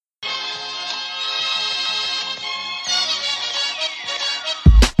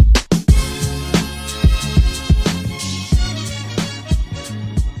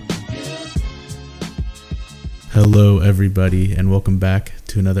Hello, everybody, and welcome back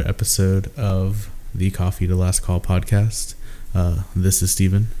to another episode of the Coffee to Last Call podcast. This is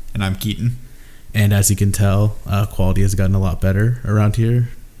Steven. And I'm Keaton. And as you can tell, quality has gotten a lot better around here.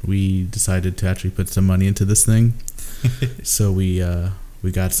 We decided to actually put some money into this thing. So we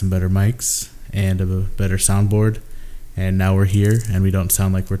got some better mics and a better soundboard. And now we're here, and we don't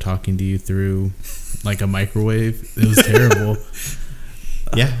sound like we're talking to you through like a microwave. It was terrible.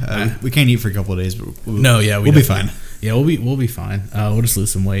 We can't eat for a couple of days, but we'll be fine. Yeah, we'll be fine. We'll just lose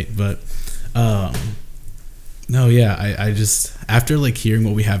some weight, but I just after like hearing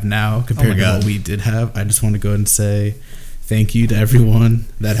what we have now compared to what we did have, I just want to go and say thank you to everyone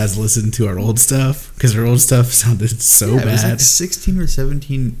that has listened to our old stuff, because our old stuff sounded so bad. It was like 16 or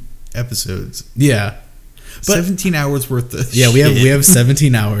 17 episodes. Yeah. But 17 hours worth of we have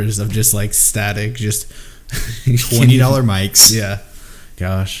 17 hours of just like static, just $20 mics. Yeah.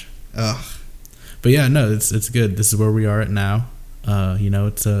 Gosh. Ugh. But yeah, no, it's good. This is where we are at now.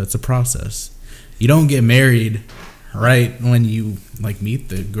 It's a process. You don't get married right when you like meet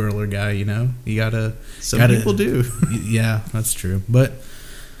the girl or guy, you know? You gotta people do. Yeah, that's true. But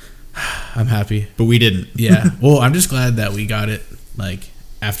I'm happy. But we didn't. Yeah. Well, I'm just glad that we got it like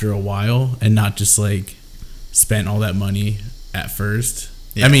after a while and not just like spent all that money at first.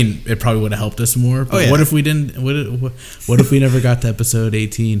 Yeah. I mean, it probably would have helped us more. But what if we didn't? What if we never got to episode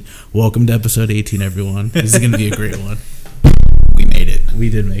 18? Welcome to episode 18, everyone. This is going to be a great one. We made it. We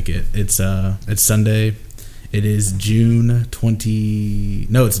did make it. It's Sunday. It is June 20.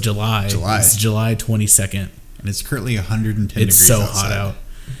 No, it's July. It's July 22nd, and it's currently 110 degrees. It's so hot out.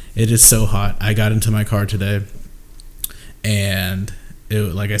 It is so hot. I got into my car today, and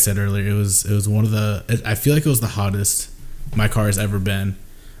like I said earlier, it was one of the. I feel like it was the hottest my car has ever been.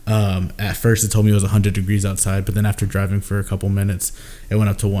 At first, it told me it was 100 degrees outside, but then after driving for a couple minutes, it went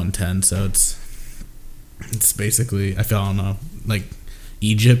up to 110. So it's basically, I don't know, like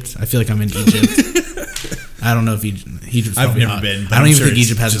Egypt. I feel like I'm in Egypt. I don't know if Egypt's I've never hot. been. I don't even think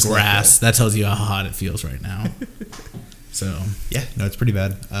Egypt has grass. That tells you how hot it feels right now. So yeah, no, it's pretty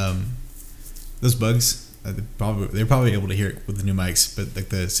bad. Those bugs, they're probably able to hear it with the new mics, but like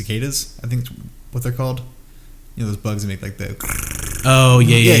the cicadas, I think is what they're called. You know those bugs that make like the. Oh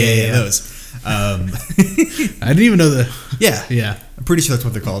yeah. Those. I didn't even know the. Yeah. I'm pretty sure that's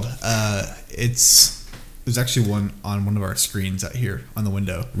what they're called. There's actually one on one of our screens out here on the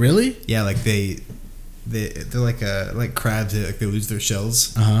window. Really? Yeah, like they're like crabs. They lose their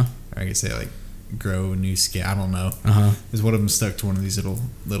shells. Or I guess they like grow new skin. I don't know. There's one of them stuck to one of these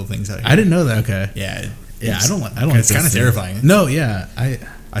little things out here. I didn't know that. Okay. Yeah. I don't. It's kind of terrifying. No. Yeah.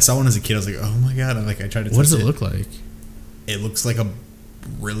 I saw one as a kid. I was like, "Oh my god!" I tried to. What does it look like? It looks like a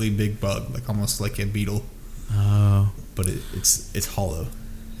really big bug, like almost like a beetle. Oh. But it's hollow.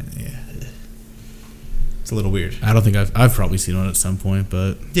 And yeah, it's a little weird. I don't think I've probably seen one at some point,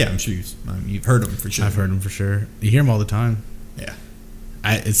 but yeah, I'm sure you've heard them for sure. I've heard them for sure. You hear them all the time. Yeah.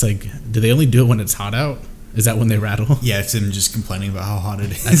 It's like, do they only do it when it's hot out? Is that when they rattle? Yeah, it's them just complaining about how hot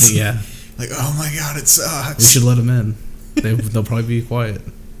it is. I think, yeah. Like, oh my god, it sucks. We should let them in. They'll probably be quiet.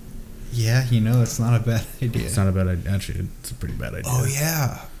 Yeah, that's not a bad idea. It's not a bad idea. Actually, it's a pretty bad idea. Oh,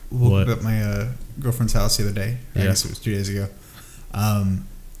 yeah. We woke up at my girlfriend's house the other day. I guess it was 2 days ago.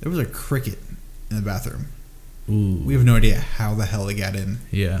 There was a cricket in the bathroom. Ooh. We have no idea how the hell it got in.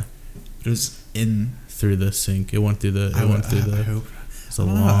 Yeah. It was in... Through the sink. It went through the... I hope. It's a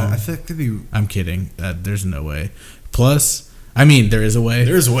long... I feel like I'm kidding. There's no way. Plus, I mean, there is a way.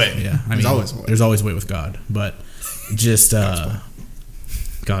 There is a way. Yeah. There's always a way. There's always a way with God. But just...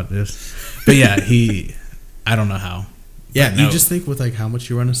 God is. But yeah, I don't know how. Yeah, You just think with like how much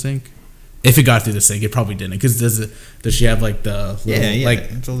you run a sink. If it got through the sink, it probably didn't. Because does she have like the little,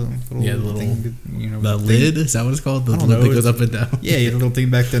 like it's a little thing, the thing. Lid? Is that what it's called? The lid that goes up and down. Yeah, you have a little thing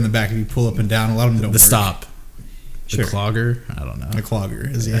back there in the back. If you pull up and down, a lot of them don't. The work. stop. Sure. The clogger. I don't know. The clogger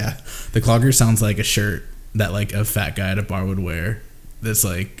is yeah. The clogger sounds like a shirt that like a fat guy at a bar would wear. That's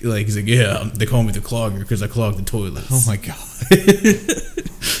like he's like, yeah, they call me the clogger because I clog the toilets. Oh my god.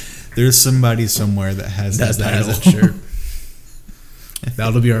 There's somebody somewhere that has that shirt.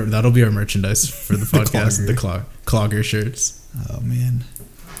 That'll be our merchandise for the podcast. The clogger shirts. Oh man.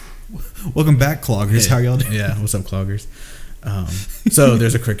 Welcome back, cloggers. How y'all doing? Yeah, what's up, cloggers? So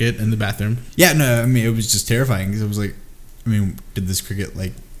there's a cricket in the bathroom. Yeah, no, I mean it was just terrifying because it was like, did this cricket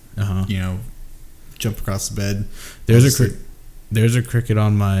like, jump across the bed? There's a cricket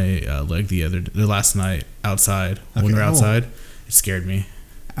on my leg the last night outside. Okay. When we were outside, it scared me.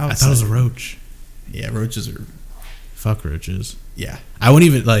 Outside. I thought it was a roach. Yeah, roaches are... Fuck roaches. Yeah. I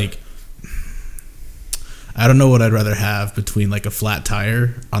wouldn't even, like... I don't know what I'd rather have between like a flat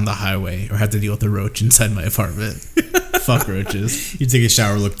tire on the highway or have to deal with a roach inside my apartment. Fuck roaches. You take a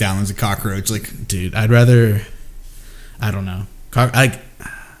shower, look down, there's a cockroach. Like, dude, I'd rather. I don't know.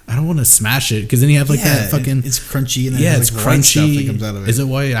 I don't want to smash it because then you have like that fucking. It's crunchy and then yeah, it's crunchy. white stuff that comes out of it. Is it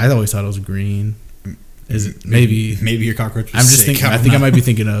white? I always thought it was green. Is it maybe your cockroach? I'm just sick. thinking. I think I might be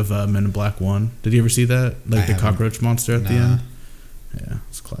thinking of Men in Black 1. Did you ever see that? Like the cockroach monster at the end. Yeah,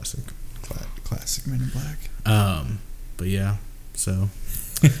 it's classic. Classic Men in Black. But yeah. So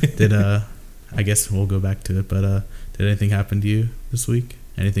did I guess we'll go back to it. But did anything happen to you this week?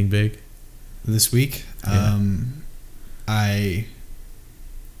 Anything big? This week? Yeah.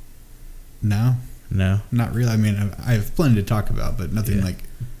 No, not really. I mean, I have plenty to talk about, but nothing like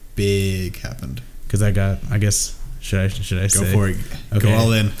big happened. Because I guess should I say? Go for it. Okay. Go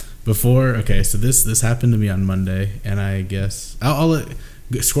all in. So this happened to me on Monday, and I guess I'll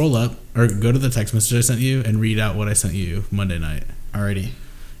scroll up or go to the text message I sent you and read out what I sent you Monday night. Alrighty.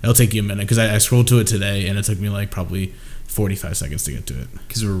 It'll take you a minute because I scrolled to it today, and it took me like probably 45 seconds to get to it.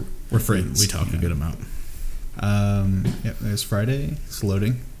 Because we're friends. We talk a good amount. It was Friday. It's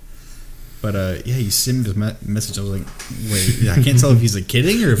loading. But you sent me this message. I was like, wait, I can't tell if he's like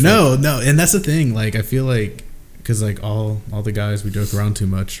kidding or if no, and that's the thing. Like, I feel like because like all the guys, we joke around too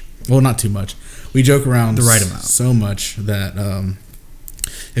much. Well, not too much. We joke around the right amount, so much that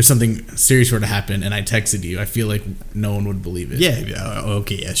if something serious were to happen and I texted you, I feel like no one would believe it. Yeah.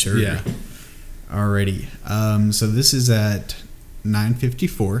 Okay. Yeah. Sure. Yeah. Alrighty. So this is at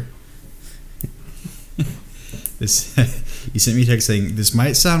 9:54. This you sent me a text saying, "This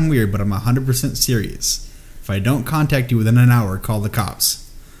might sound weird, but I'm 100% serious. If I don't contact you within an hour, call the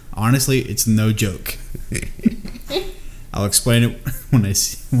cops. Honestly, it's no joke. I'll explain it when I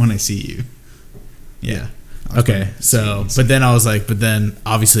see you." Yeah. Okay. So, but then I was like,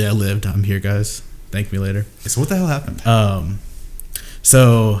 obviously I lived. I'm here, guys. Thank me later. So what the hell happened?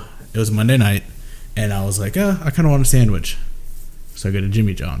 So it was Monday night, and I was like, I kind of want a sandwich. So I go to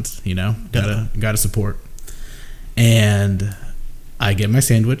Jimmy John's. Gotta support. And I get my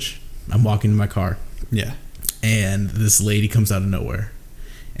sandwich. I'm walking to my car. Yeah. And this lady comes out of nowhere,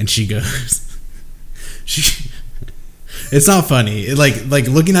 and she goes, it's not funny. Like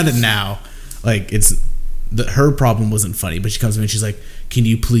looking at it now, like her problem wasn't funny, but she comes to me and she's like, "Can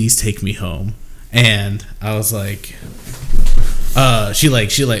you please take me home?" And I was like, I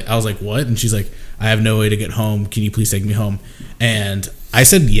was like, "What?" And she's like, "I have no way to get home. Can you please take me home?" And I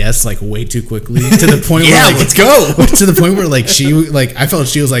said yes, like way too quickly to the point where like, let's go. To the point where like I felt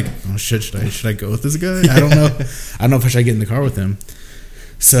she was like, "Oh shit, should I go with this guy? I don't know. I don't know if I should get in the car with him."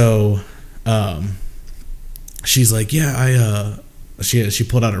 So, she's like, "Yeah, she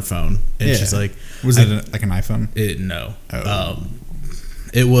pulled out her phone and she's like, was it like an iPhone?" No. Oh.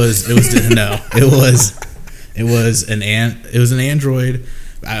 It was no. It was an Android.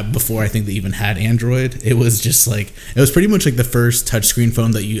 Before I think they even had Android, it was just like it was pretty much like the first touchscreen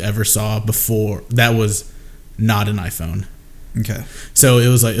phone that you ever saw before that was not an iPhone. Okay. So it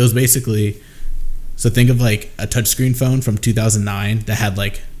was basically, so think of like a touchscreen phone from 2009 that had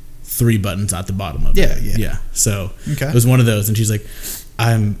like 3 buttons at the bottom of it. Yeah. So it was one of those, and she's like,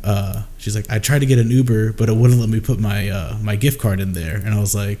 she's like, "I tried to get an Uber, but it wouldn't let me put my gift card in there." And I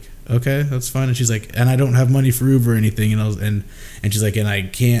was like, "Okay, that's fine." And she's like, "And I don't have money for Uber or anything." And and she's like, "And I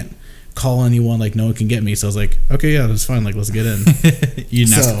can't call anyone, like no one can get me." So I was like, "Okay, yeah, that's fine. Like, let's get in." You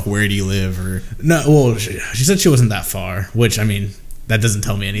didn't ask, "Where do you live?" Or no. Well, she said she wasn't that far, which I mean, that doesn't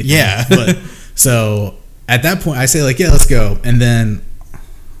tell me anything. Yeah. But so at that point, I say like, "Yeah, let's go." And then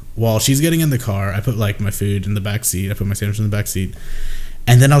while she's getting in the car, I put like my food in the back seat. I put my sandwich in the back seat.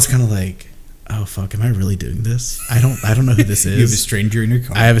 And then I was kind of like, "Oh fuck, am I really doing this? I don't know who this is." You have a stranger in your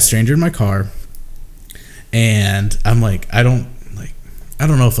car. I have a stranger in my car, and I'm like, I don't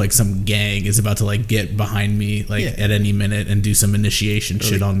know if like some gang is about to like get behind me like at any minute and do some initiation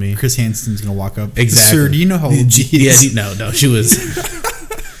shit on me. Chris Hansen's gonna walk up. Exactly. "Sir, do you know how old she is?" Yeah, no, she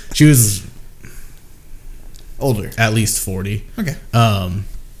was older, at least 40. Okay.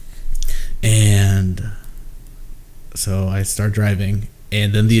 And so I start driving.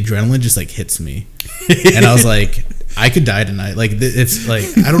 And then the adrenaline just like hits me, and I was like, I could die tonight. Like it's like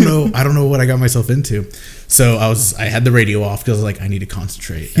I don't know what I got myself into. So I had the radio off because I was like, I need to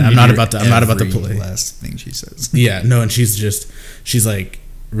concentrate, and I'm not about to play. Last thing she says. Yeah, no, and she's like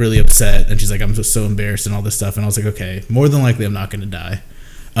really upset, and she's like, I'm just so embarrassed and all this stuff, and I was like, okay, more than likely I'm not going to die.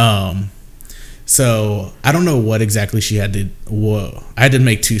 So I don't know what exactly she had to. Whoa! I had to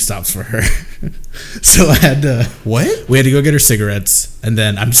make 2 stops for her. So I had to. What? We had to go get her cigarettes, and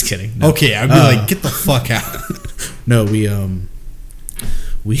then I'm just kidding. No. Okay, I'd be like, get the fuck out. No, we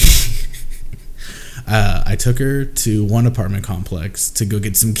I took her to one apartment complex to go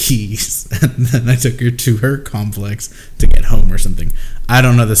get some keys, and then I took her to her complex to get home or something. I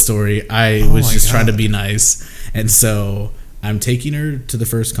don't know the story. I was just trying to be nice, and so I'm taking her to the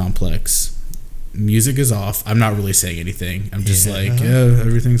first complex. Music is off. I'm not really saying anything. I'm just like, yeah,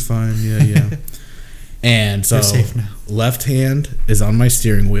 everything's fine. Yeah. And so left hand is on my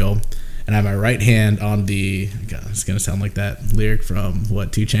steering wheel, and I have my right hand on the. God, it's gonna sound like that lyric from 2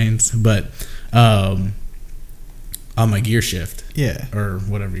 Chainz, but on my gear shift, or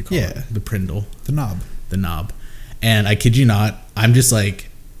whatever you call it, the prindle, the knob. And I kid you not, I'm just like,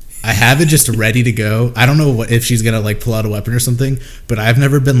 I have it just ready to go. I don't know if she's gonna like pull out a weapon or something, but I've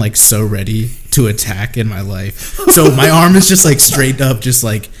never been like so ready to attack in my life. So my arm is just like straight up, just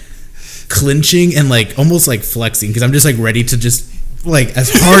like clinching and like almost like flexing, because I'm just like ready to just like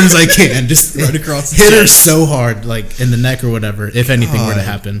as hard as I can, just right across, hit her so hard, like in the neck or whatever, if anything were to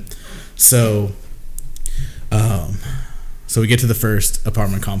happen. So, so we get to the first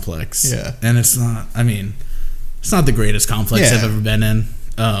apartment complex, and it's not. I mean, it's not the greatest complex I've ever been in.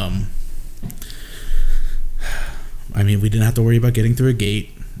 I mean, we didn't have to worry about getting through a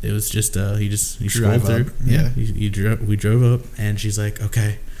gate. It was just you scrolled through. We drove up, and she's like,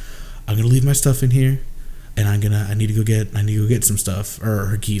 "Okay, I'm gonna leave my stuff in here, and I need to go get some stuff, or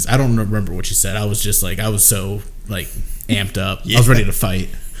her keys." I don't remember what she said. I was just like, I was so like amped up. I was ready to fight.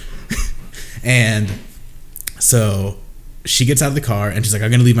 And so she gets out of the car, and she's like, "I'm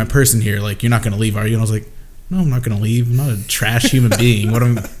gonna leave my purse in here. Like, you're not gonna leave, are you?" And I was like, "No, I'm not gonna leave. I'm not a trash human being. What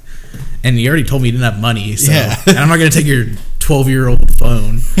am?" And you already told me you didn't have money, so and I'm not gonna take your 12-year-old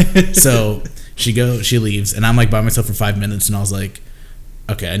phone. So she leaves, and I'm like by myself for 5 minutes, and I was like,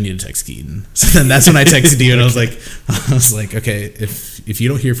 okay, I need to text Keaton. So then that's when I texted you, and I was like, okay, if you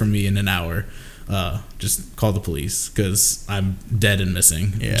don't hear from me in an hour, just call the police, because I'm dead and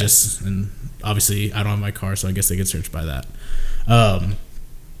missing. And obviously I don't have my car, so I guess they get searched by that.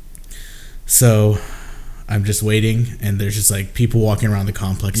 So I'm just waiting, and there's just like people walking around the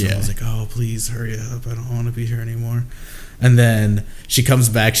complex, and I was like, oh, please hurry up, I don't want to be here anymore. And then she comes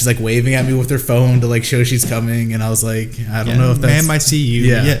back, she's like waving at me with her phone to like show she's coming, and I was like, I don't know if that's, ma'am, I see you.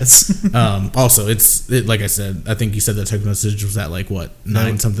 Yes. Also like I said, I think you said the text message was at like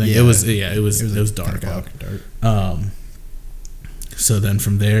 9 something. It was dark out. So then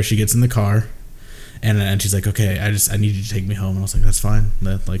from there she gets in the car, and she's like, okay, I need you to take me home. And I was like, that's fine.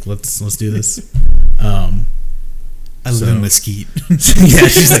 Like let's do this. I live in Mesquite. Yeah,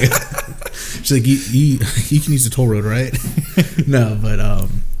 she's like you can use the toll road, right? No, but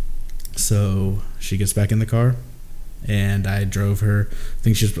so she gets back in the car, and I drove her. I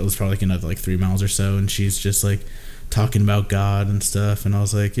think it was probably like another like 3 miles or so, and she's just like talking about God and stuff, and I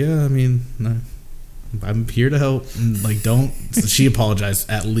was like, yeah, I mean, I'm here to help, and like don't. So she apologized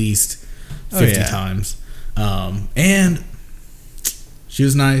at least 50 times, and she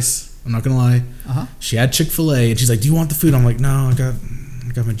was nice. I'm not gonna lie. She had Chick-fil-A, and she's like, "Do you want the food?" I'm like, "No, I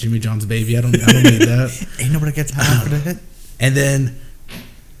got my Jimmy John's, baby. I don't need that. Ain't nobody got time for that." And then,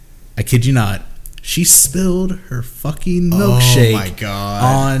 I kid you not, she spilled her fucking milkshake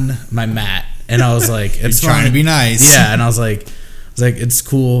on my mat, and I was like, "It's trying to be nice." Yeah, and I was like, "It's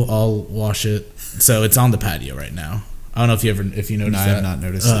cool. I'll wash it." So it's on the patio right now. I don't know if you noticed that. I have not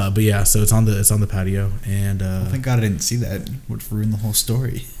noticed it. But yeah, so it's on the patio, and thank God I didn't see that. Would ruin the whole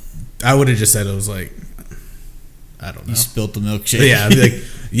story. I would have just said it was like, I don't know. You spilled the milkshake. Yeah, I'd be like,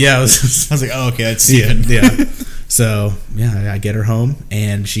 yeah. I was like, oh, okay, that's Steven. Yeah. So yeah, I get her home,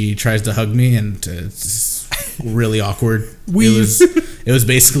 and she tries to hug me, and it's really awkward. It was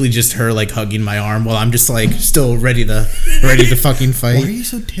basically just her like hugging my arm while I'm just like still ready to fucking fight. Why are you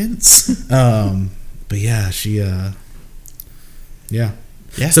so tense? But yeah, she yeah.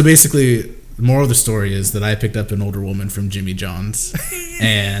 So basically, the moral of the story is that I picked up an older woman from Jimmy John's,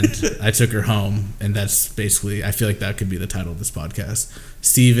 and I took her home, and that's basically, I feel like that could be the title of this podcast.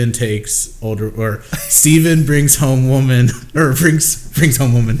 Steven brings home woman, or brings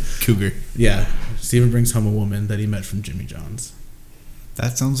home woman. Cougar. Yeah. Steven brings home a woman that he met from Jimmy John's.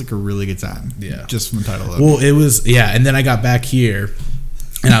 That sounds like a really good time. Yeah. Just from the title of it. Well, it was, and then I got back here,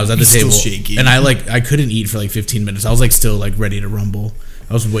 and I was at the table, still shaky. And I couldn't eat for like 15 minutes. I was like still like ready to rumble.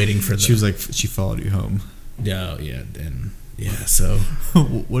 I was waiting for She was like, she followed you home. Yeah, and so.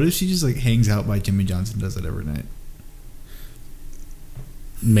 What if she just like hangs out by Jimmy John's and does it every night?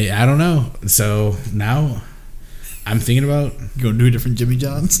 I don't know. So now I'm thinking about going to a different Jimmy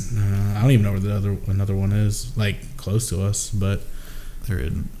John's. I don't even know where another one is, like close to us, but there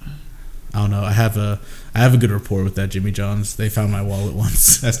isn't. I don't know. I have a good rapport with that Jimmy John's. They found my wallet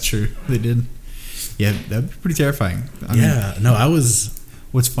once. That's true. They did. Yeah, that'd be pretty terrifying. I mean, I was.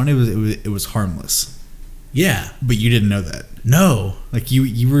 What's funny was it was harmless. Yeah. But you didn't know that. No. Like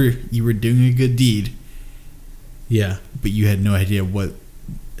you were doing a good deed, Yeah. but you had no idea what.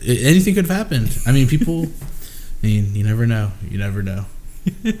 Anything could have happened. I mean, people. I mean, you never know. You never know.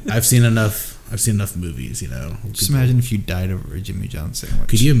 I've seen enough movies. You know. Just imagine if you died over a Jimmy John sandwich.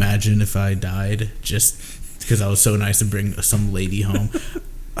 Could you imagine if I died just because I was so nice to bring some lady home?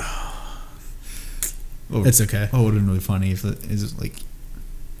 It's okay. Oh, it would have been really funny if it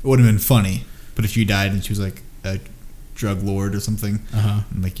would have been funny, but if you died and she was like a drug lord or something,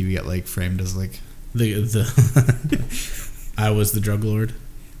 and like you get like framed as like the I was the drug lord.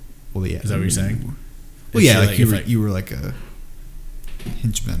 Well, yeah. Is that what you're saying? Well, yeah, like you were like a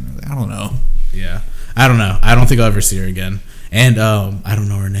henchman. Or like, I don't know. Yeah, I don't know. I don't think I'll ever see her again. And I don't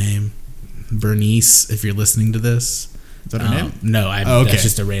know her name. Bernice, if you're listening to this. Is that her name? No, okay. That's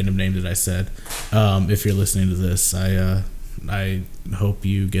just a random name that I said. If you're listening to this, I hope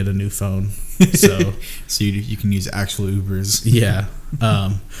you get a new phone. So you can use actual Ubers. Yeah.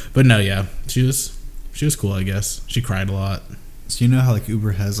 But no, yeah, she was cool. I guess she cried a lot. So you know how like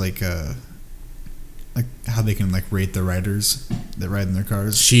Uber has like how they can like rate the riders that ride in their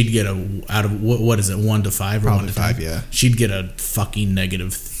cars. She'd get out of what is it, 1 to 5 or Probably 1 to 5, 10? yeah. She'd get a fucking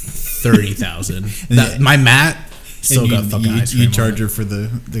negative 30,000. My mat still got fucking ice cream. You charge her for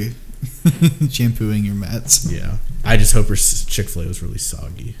the shampooing your mats. Yeah, I just hope her Chick-fil-A was really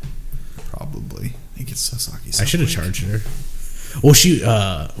soggy. Probably. It gets so soggy. I should have charged her. Well, she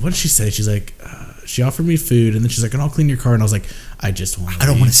what did she say? She's like, she offered me food, and then she's like, "And I'll clean your car." And I was like, "I just want. I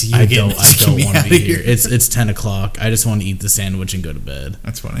don't want to see you again. I don't want to be here. It's 10 o'clock. I just want to eat the sandwich and go to bed."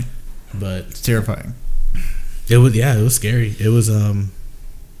 That's funny, but it's terrifying. It was scary. It was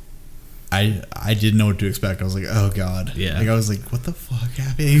I didn't know what to expect. I was like, oh god. Yeah. Like I was like, what the fuck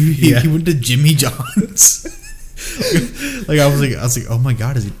happened? He went to Jimmy John's. like I was like, oh my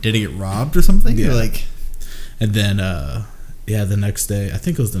god, did he get robbed or something? Yeah. Or like, and then the next day, I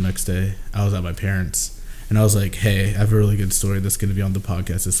think it was the next day, I was at my parents, and I was like, hey, I have a really good story that's going to be on the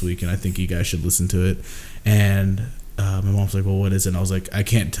podcast this week, and I think you guys should listen to it. And my mom's like, well, what is it? And I was like, I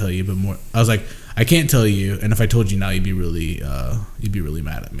can't tell you, but more. I was like, I can't tell you, and if I told you now, you'd be really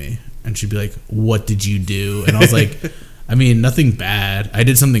mad at me. And she'd be like, what did you do? And I was like, I mean, nothing bad. I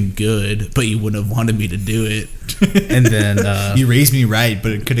did something good, but you wouldn't have wanted me to do it. And then you raised me right,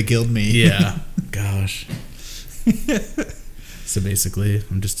 but it could have killed me. Yeah. Gosh. So basically,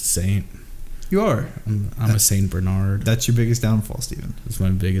 I'm just a saint. You are. I'm a Saint Bernard. That's your biggest downfall, Steven. That's my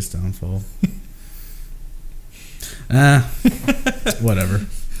biggest downfall.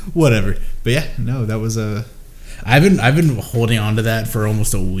 Whatever. But yeah, no, that was a. I've been holding on to that for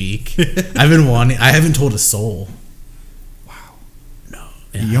almost a week. I haven't told a soul. Wow. No.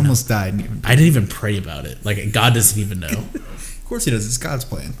 Yeah, you almost died. I didn't even pray about it. Like, God doesn't even know. Of course he does. It's God's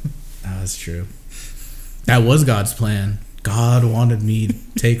plan. Oh, that's true. That was God's plan. God wanted me to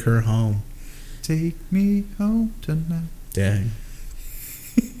take her home. Take me home tonight. Dang.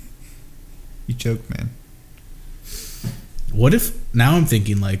 You choked, man. What if, now I'm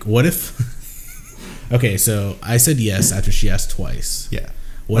thinking, like, what if, okay, so I said yes after she asked twice. Yeah.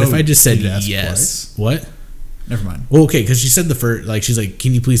 What if I just said yes? Twice? What? Never mind. Well, okay, because she said the first, like, she's like,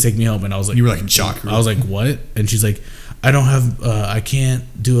 can you please take me home? And I was like, you were like in shock. I was like, what? And she's like, I can't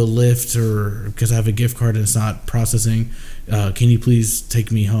do a Lyft or because I have a gift card and it's not processing. Can you please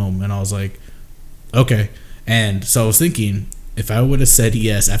take me home? And I was like, okay. And so I was thinking, if I would have said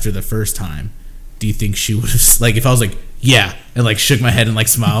yes after the first time, do you think she would have, like, if I was like, yeah, and like shook my head and like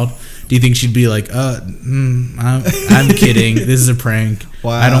smiled, do you think she'd be like, I'm kidding. This is a prank.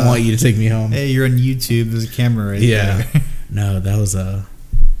 Wow. I don't want you to take me home. Hey, you're on YouTube. There's a camera right there. No, that was I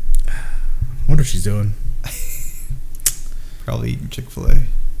wonder what she's doing. Probably eating Chick-fil-A.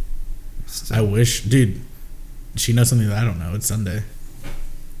 I wish, dude. She knows something that I don't know. It's Sunday.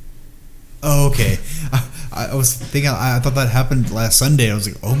 Oh, okay. I was thinking. I thought that happened last Sunday. I was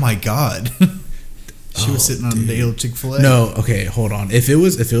like, oh my god. She was sitting on a day of Chick-fil-A. No, okay, hold on. If it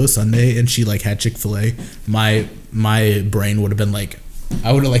was Sunday and she like had Chick-fil-A, my brain would have been like,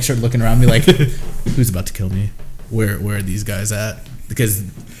 I would have like started looking around me like, who's about to kill me? Where are these guys at? Because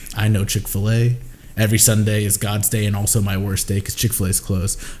I know Chick-fil-A. Every Sunday is God's day and also my worst day because Chick-fil-A is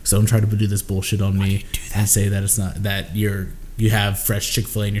closed. So don't try to do this bullshit on me and say that it's not that you have fresh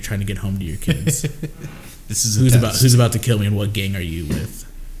Chick-fil-A and you're trying to get home to your kids. This is who's about to kill me and what gang are you with?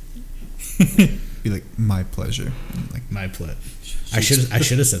 Be like, my pleasure. Like, my pleasure. I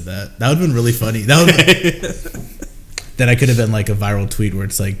should have said that. That would have been really funny. That would then I could have been like a viral tweet where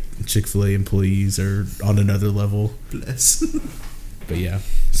it's like Chick-fil-A employees are on another level. Bless. But yeah.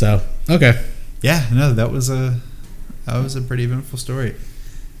 So okay. Yeah, no, that was a pretty eventful story.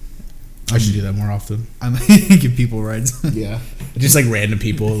 I should do that more often. I'm give people rides. Yeah. Just like random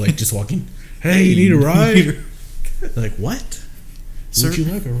people like just walking. Hey, you need a ride? They're like, what? Sir, would you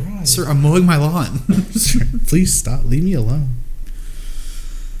like a ride? Sir, I'm mowing my lawn. Please stop. Leave me alone.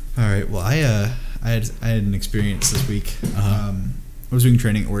 All right. Well, I had an experience this week. I was doing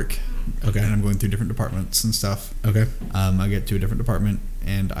training at work. Okay. And I'm going through different departments and stuff. Okay. I get to a different department,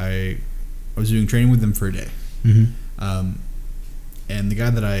 and I was doing training with them for a day. Mm-hmm. And the guy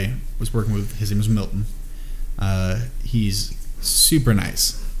that I was working with, his name was Milton. He's super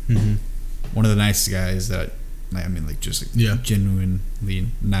nice. Mm-hmm. One of the nicest guys that, I mean, like, just like genuinely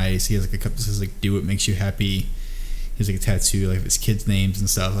nice. He has like a couple, says like, do what makes you happy. He has like a tattoo, like his kids' names and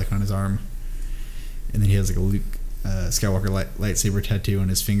stuff, like on his arm. And then he has like a Luke Skywalker lightsaber tattoo on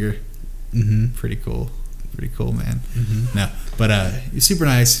his finger. Mm-hmm. Pretty cool, man. Mm-hmm. No, but he's super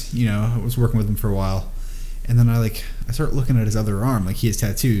nice. You know, I was working with him for a while, and then I start looking at his other arm. Like, he has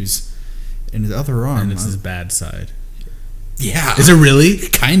tattoos, and his other arm, and it's his bad side. Yeah, is it really?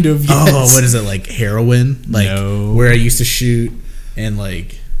 Kind of. Yes. Oh, what is it, like heroin? Like no. Where I used to shoot, and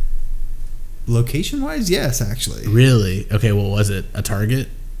like location wise, yes, actually. Really? Okay, what was it? A target?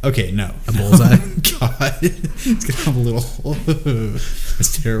 Okay, no. A bullseye? God, it's gonna have a little hole.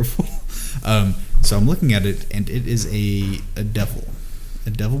 That's terrible. So I'm looking at it, and it is a devil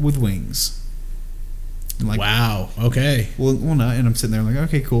with wings. And like, wow. Okay. Well, no, and I'm sitting there like,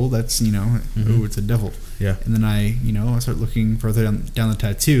 okay, cool. That's, ooh, it's a devil. Yeah. And then I start looking further down the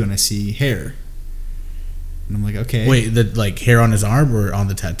tattoo, and I see hair. And I'm like, okay. Wait, the like hair on his arm or on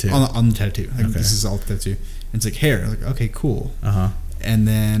the tattoo? On the tattoo. Like, okay. This is all the tattoo. And it's like hair. I'm like, okay, cool. And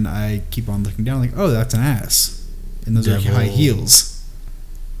then I keep on looking down, like, oh, that's an ass. And those are high heels.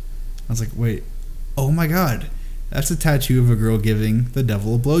 I was like, wait, oh my God. That's a tattoo of a girl giving the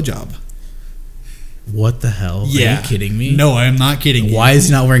devil a blowjob. What the hell? Yeah. Are you kidding me? No, I am not kidding. Why is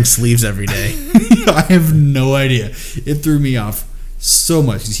he not wearing sleeves every day? I have no idea. It threw me off so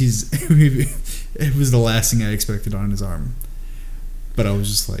much. It was the last thing I expected on his arm. But I was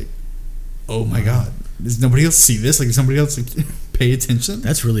just like, oh my God. Does nobody else see this? Like, does somebody else pay attention?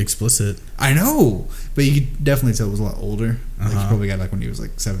 That's really explicit. I know. But you could definitely tell it was a lot older. Like, he Uh-huh. probably got like when he was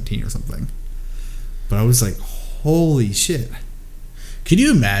like 17 or something. But I was like, holy shit. Could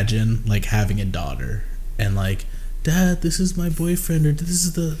you imagine like having a daughter and like, Dad, this is my boyfriend, or this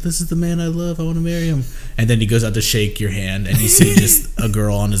is the man I love, I want to marry him, and then he goes out to shake your hand and you see just a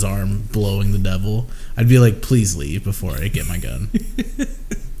girl on his arm blowing the devil? I'd be like, please leave before I get my gun.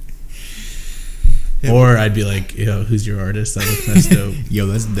 Yeah. Or I'd be like, yo, who's your artist? That's dope. Yo,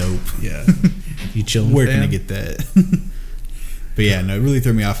 that's dope. Yeah. You chilling? Where can I get that? But yeah, no, it really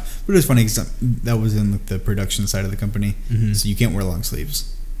threw me off. But it was funny because that was in the production side of the company, so you can't wear long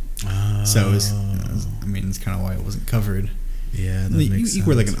sleeves. Oh. So it was, I mean, it's kind of why it wasn't covered. Yeah, that makes sense. You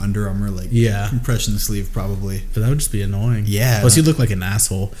wear like an Under Armour, like compression sleeve probably. But that would just be annoying. Yeah. Plus, you look like an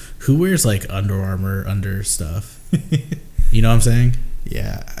asshole. Who wears like Under Armour under stuff? You know what I'm saying?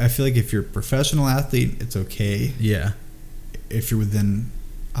 Yeah, I feel like if you're a professional athlete, it's okay. Yeah. If you're within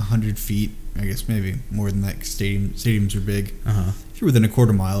 100 feet, I guess maybe more than that. Stadiums are big. If you're within a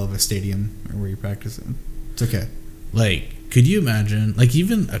quarter mile of a stadium or where you're practicing, it's okay. Like, could you imagine, like,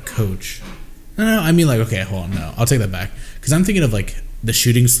 even a coach? No, I mean, like, okay, hold on, no, I'll take that back, because I'm thinking of like the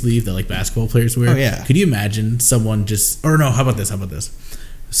shooting sleeve that like basketball players wear. Oh yeah. Could you imagine someone just, or no? How about this?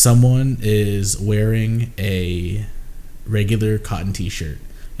 Someone is wearing a regular cotton t-shirt,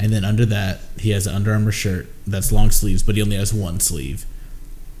 and then under that he has an Under Armour shirt that's long sleeves, but he only has one sleeve.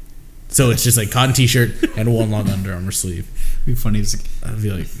 So it's just like cotton t-shirt and one long Under Armour sleeve. It'd be funny. I'd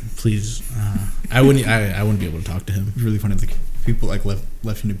be like, please. I wouldn't be able to talk to him. It's really funny. Like people like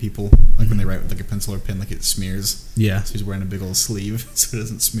left-handed people, like when they write with like a pencil or pen, like it smears. Yeah. So he's wearing a big old sleeve so it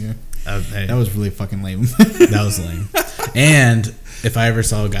doesn't smear. Hey, that was really fucking lame. That was lame. And if I ever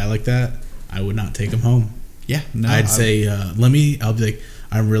saw a guy like that, I would not take him home. Yeah. No. I'll be like,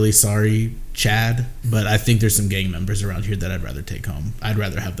 I'm really sorry, Chad, but I think there's some gang members around here that I'd rather take home. I'd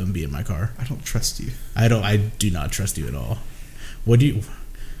rather have them be in my car. I don't trust you. I do not trust you at all. What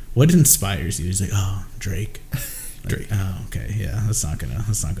inspires you? He's like, oh, Drake. Drake. Oh, okay, yeah, that's not gonna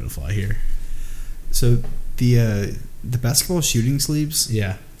fly here. So the basketball shooting sleeves.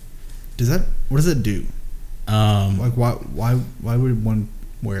 Yeah. What does that do? Like why would one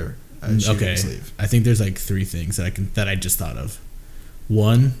wear a shooting sleeve? I think there's like 3 things that I just thought of.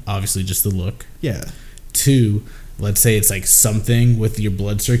 1, obviously just the look. Yeah. 2, let's say it's like something with your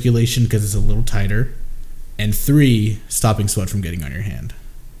blood circulation because it's a little tighter. And 3, stopping sweat from getting on your hand.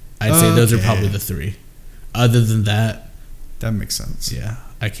 I'd say those are probably the 3. Other than that, that makes sense. Yeah,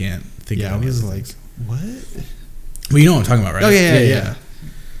 I can't think of I any was other like, things. what? Well, you know what I'm talking about, right? Oh yeah.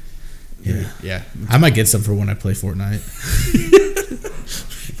 Yeah. I might get some for when I play Fortnite.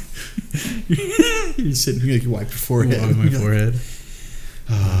 You're sitting here like you wipe your forehead. On my forehead.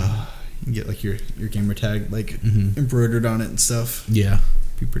 You can get like your gamer tag like embroidered on it and stuff. Yeah.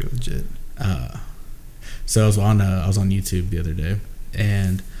 Be pretty legit. So I was on YouTube the other day,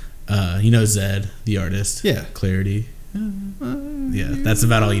 and you know Zed, the artist. Yeah. Clarity. Yeah, that's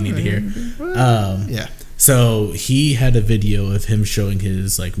about all you need to hear. Yeah. So he had a video of him showing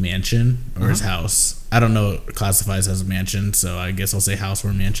his like mansion or his house. I don't know what it classifies as a mansion, so I guess I'll say house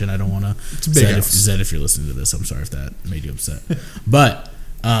or mansion. I don't want to. It's a big house. Zed, if you're listening to this, I'm sorry if that made you upset. But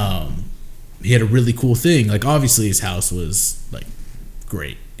he had a really cool thing. Like obviously his house was like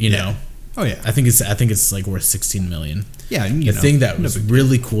great, you know. Oh yeah. I think it's like worth 16 million. Yeah. The thing that was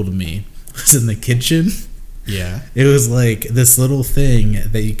really cool to me was in the kitchen. Yeah. It was like this little thing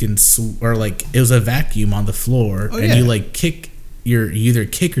that you can or like it was a vacuum on the floor, and you like you either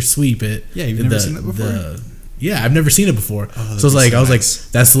kick or sweep it. Yeah, you've never seen it before. Yeah, I've never seen it before. Oh, so I was like,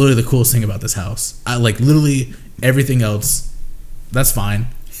 that's literally the coolest thing about this house. I like literally everything else, that's fine.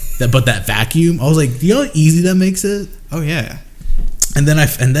 But that vacuum, I was like, do you know how easy that makes it? Oh yeah. And then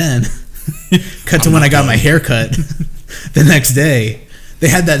cut to when I got my hair cut the next day. They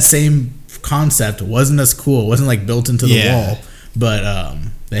had that same concept. It wasn't as cool. It wasn't like built into the wall, but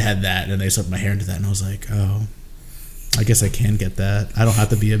they had that, and they swept my hair into that, and I was like, oh, I guess I can get that. I don't have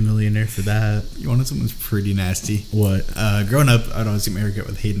to be a millionaire for that. You wanted something that's pretty nasty. What? Growing up, I'd always get my hair cut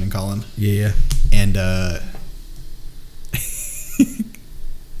with Hayden and Colin. Yeah. And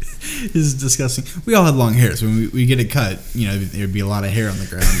this is disgusting. We all had long hair, so when we get it cut, you know, there'd be a lot of hair on the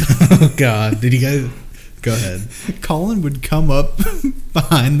ground. Oh God! Did you guys? Go ahead. Colin would come up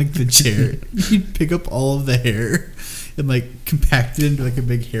behind the chair. He'd pick up all of the hair and like compact it into like a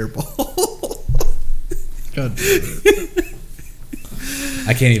big hairball. God.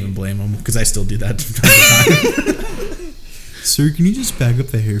 I can't even blame him because I still do that from time to time. Sir, can you just bag up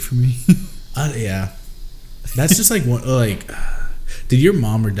the hair for me? Yeah. That's just like one. Like, did your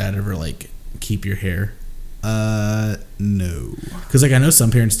mom or dad ever like keep your hair? No. Because like I know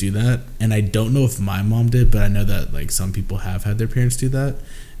some parents do that, and I don't know if my mom did, but I know that like some people have had their parents do that.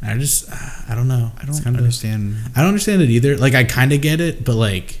 And I don't know. I don't understand. I don't understand it either. Like I kind of get it, but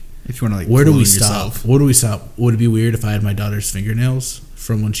like if you want to like, where do we stop? Where do we stop? Would it be weird if I had my daughter's fingernails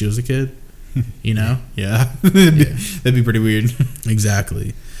from when she was a kid? You know? Yeah. That'd be pretty weird.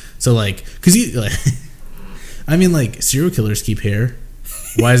 Exactly. So like, cause I mean like serial killers keep hair.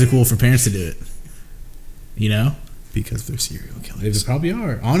 Why is it cool for parents to do it? You know? Because they're serial killers. They probably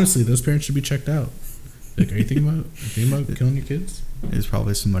are. Honestly, those parents should be checked out. Like, are you thinking about killing your kids? There's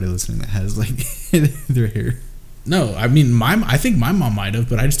probably somebody listening that has like their hair. No, I mean I think my mom might have,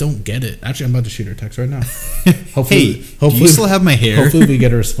 but I just don't get it. Actually, I'm about to shoot her a text right now. Hopefully, do you still have my hair? Hopefully, we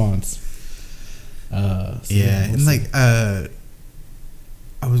get a response. And like I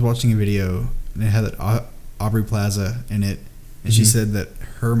was watching a video and it had Aubrey Plaza in it, and she said that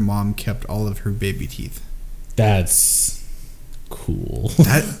her mom kept all of her baby teeth. That's cool.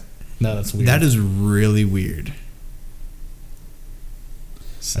 No, that's weird. That is really weird.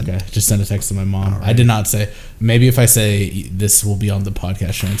 Okay, just send a text to my mom. Right. I did not say. Maybe if I say this will be on the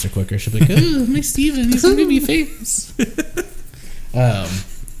podcast, she'll answer quicker. She'll be like, "Oh, my Steven, he's gonna be famous."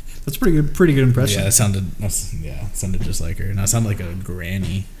 That's pretty good impression. Yeah, it sounded just like her, and I sound like a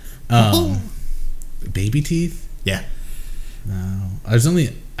granny. Baby teeth? Yeah. No,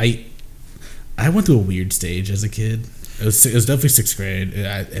 I went through a weird stage as a kid. It was definitely 6th grade.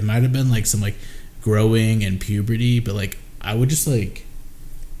 It might have been like some like growing and puberty, but like I would just like,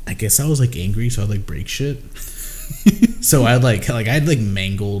 I guess I was like angry, so I'd like break shit. So I had like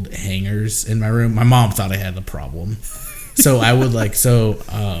mangled hangers in my room. My mom thought I had a problem, so I would like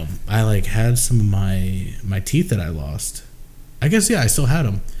I like had some of my teeth that I lost. I guess I still had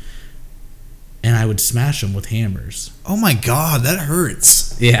them, and I would smash them with hammers. Oh my God, that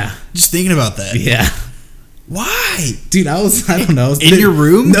hurts. Yeah, just thinking about that. Yeah. Why, dude? I don't know. In your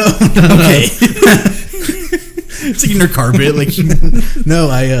room? No. Okay. It's like in your carpet, like. No,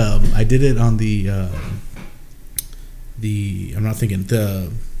 I did it on the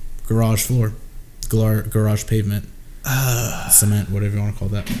garage floor, garage pavement, cement, whatever you want to call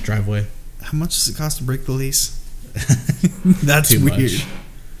that, driveway. How much does it cost to break the lease? That's too weird. Much.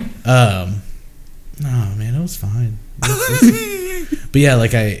 No, man, it was fine. But yeah,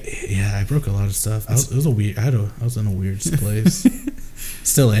 like I broke a lot of stuff. I was in a weird place.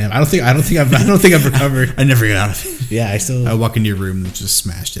 Still am. I don't think I've recovered. I never got out of it. Yeah, I walk into your room and just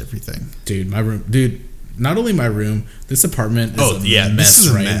smashed everything. Dude, my room. Dude, not only my room. This apartment is a mess this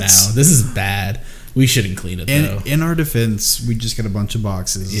is a right mess now. This is bad. We shouldn't clean it though. In our defense, we just got a bunch of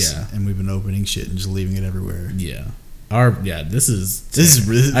boxes. Yeah. And we've been opening shit and just leaving it everywhere. Yeah. This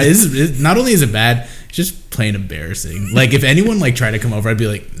is not only is it bad, it's just plain embarrassing. Like if anyone like tried to come over, I'd be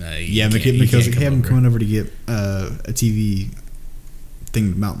like, nah, Mikhail's like, hey, I'm coming over to get a TV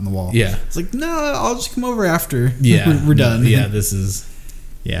thing to mount on the wall. Yeah. It's like, no, I'll just come over after. Yeah. We're done. Yeah, this is.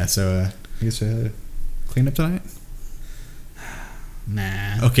 Yeah, so I guess clean up tonight?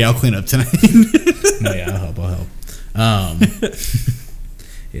 Nah. Okay, I'll clean up tonight. No, yeah, I'll help.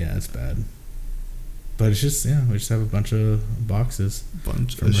 Yeah, it's bad. But it's just, we just have a bunch of boxes from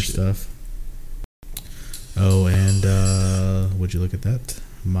our stuff. Oh, and would you look at that?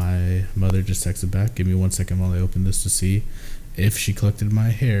 My mother just texted back. Give me 1 second while I open this to see if she collected my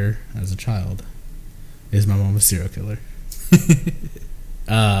hair as a child. Is my mom a serial killer?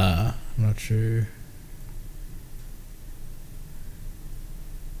 I'm not sure.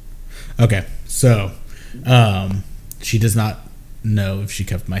 Okay, so she does not know if she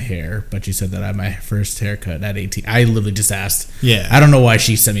kept my hair, but she said that I had my first haircut at 18. I literally just asked. Yeah. I don't know why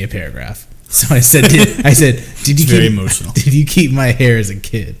she sent me a paragraph. So I said, did you very emotional. Did you keep my hair as a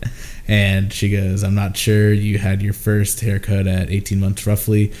kid? And she goes, I'm not sure. You had your first haircut at 18 months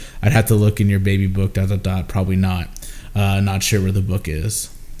roughly. I'd have to look in your baby book. ... Probably not. Not sure where the book is.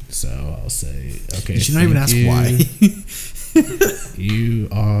 So I'll say, okay. You should not even ask why. You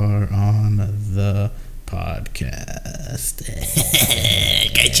are on the podcast.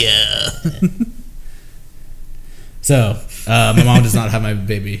 Gotcha. So, my mom does not have my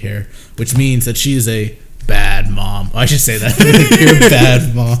baby hair, which means that she is a bad mom. I should say that. You're a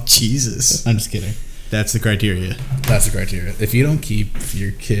bad mom. Jesus. I'm just kidding. That's the criteria. That's the criteria. If you don't keep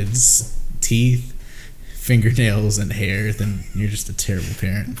your kids' teeth, fingernails, and hair, then you're just a terrible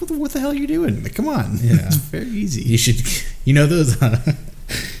parent. What the hell are you doing? Come on. Yeah. It's very easy. You should, those, oh,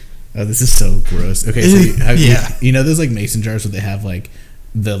 this is so gross. Okay, so you know those like mason jars where they have like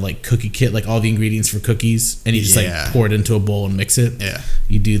the like cookie kit, like all the ingredients for cookies, and you just like pour it into a bowl and mix it? Yeah.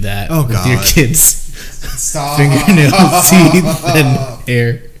 You do that with God. your kids' Stop. fingernails, teeth, and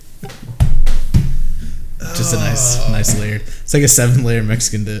hair. Just a nice layer. It's like a 7-layer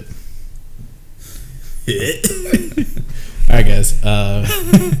Mexican dip. All right, guys.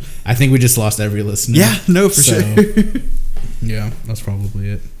 I think we just lost every listener. Yeah, no, for sure. Yeah, that's probably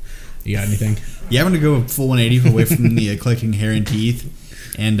it. You got anything? Yeah, I'm going to go a full 180 away from the collecting hair and teeth.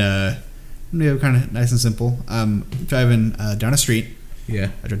 And I'm going to go kind of nice and simple. Driving down a street.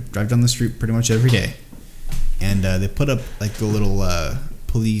 Yeah. I drive down the street pretty much every day. And they put up like the little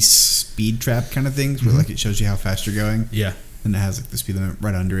police speed trap kind of things where like it shows you how fast you're going. Yeah. And it has like the speed limit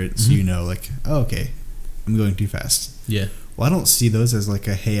right under it. So you know like, oh, okay, I'm going too fast. Yeah. Well, I don't see those as like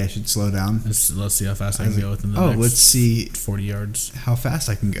a, hey, I should slow down. Let's see how fast I can go within the next next let's see 40 yards. how fast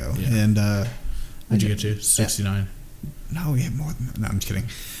I can go. Yeah. And what'd you get to? 69. No, we have more than that. No, I'm just kidding.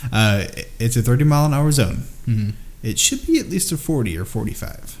 It's a 30 mile an hour zone. Mm-hmm. It should be at least a 40 or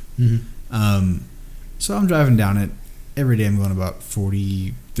 45. Mm-hmm. So I'm driving down it every day. I'm going about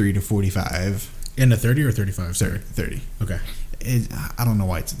 43 to 45. In a 30 or 35? Sorry. 30. Okay. I don't know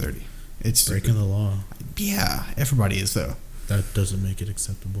why it's a 30. It's breaking the law. Yeah, everybody is though. That doesn't make it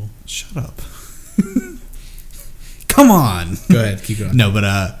acceptable. Shut up. Come on. Go ahead. Keep going. No, but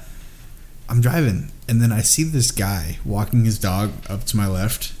I'm driving, and then I see this guy walking his dog up to my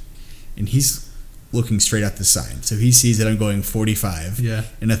left, and he's looking straight at the sign. So he sees that I'm going 45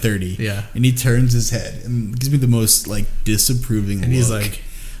 in a 30. Yeah. And he turns his head and gives me the most, like, disapproving look. And he's like...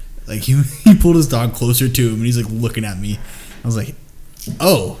 he pulled his dog closer to him, and he's, like, looking at me. I was like,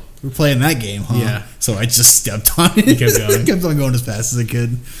 oh, we're playing that game, huh? Yeah. So I just stepped on it. You kept going. Kept on going as fast as I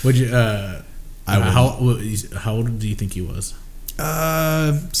could. Would you... how old do you think he was?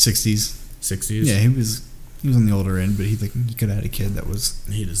 60s. 60s? Yeah, he was on the older end, but he could have had a kid that was...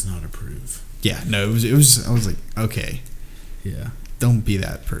 He does not approve. Yeah, no, it was I was like, okay. Yeah. Don't be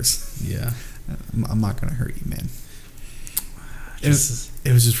that person. Yeah. I'm not going to hurt you, man. It was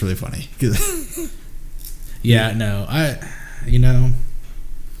just really funny. Yeah, no.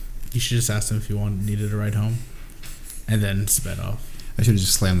 You should just ask him if he needed a ride home and then sped off. I should have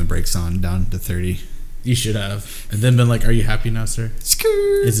just slammed the brakes on down to 30. You should have. And then been like, are you happy now, sir?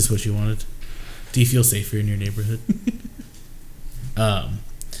 Skirt. Is this what you wanted? Do you feel safer in your neighborhood?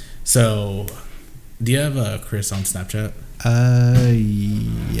 So, do you have Chris on Snapchat?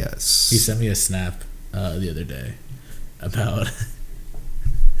 Yes. He sent me a snap the other day about...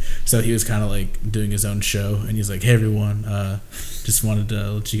 So he was kind of like doing his own show, and he's like, hey, everyone, just wanted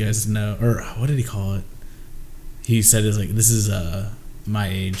to let you guys know... Or what did he call it? He said, it's like, this is my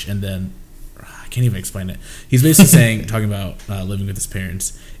age, and then... I can't even explain it. He's basically talking about living with his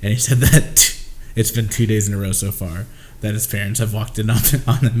parents, and he said that It's been 2 days in a row so far that his parents have walked in on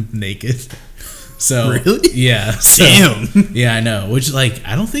him naked. So really? Yeah. So, damn. Yeah, I know. Which like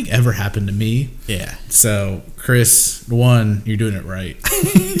I don't think ever happened to me. Yeah. So Chris, 1, you're doing it right.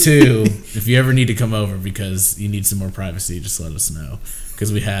 2, if you ever need to come over because you need some more privacy, just let us know.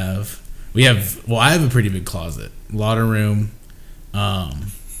 Because we have well, I have a pretty big closet, a lot of room.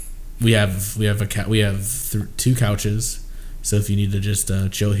 We have 2 couches. So if you need to just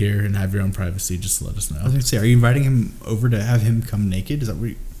chill here and have your own privacy, just let us know. I was gonna say, are you inviting him over to have him come naked? Is that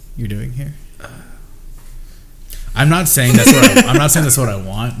what you're doing here? I'm not saying that's what I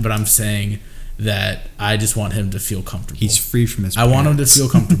want, but I'm saying that I just want him to feel comfortable. He's free from his I want him to feel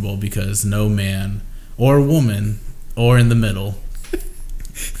comfortable because no man or woman or in the middle.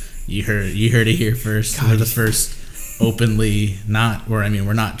 You heard it here first. God. We're the first openly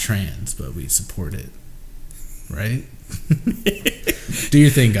we're not trans, but we support it. Right? Do your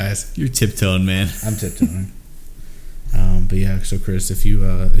thing, guys. You're tiptoeing, man. I'm tiptoeing. But yeah, so Chris, if you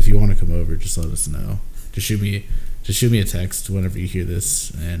want to come over, just let us know. Just shoot me a text whenever you hear this,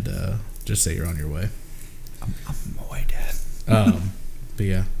 and just say you're on your way. I'm on my way, Dad. But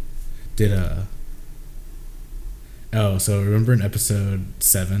yeah, so remember in episode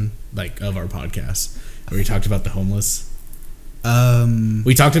 7, like of our podcast, where we talked about the homeless?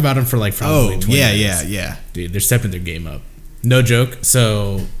 We talked about them for like probably 20 minutes. Yeah. Dude, they're stepping their game up. No joke.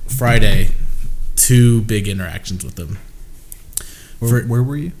 So Friday, 2 big interactions with them. Where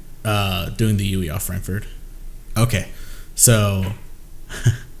were you? Doing the UE off Frankfurt. Okay. So,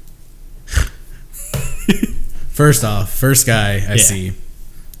 first guy I see,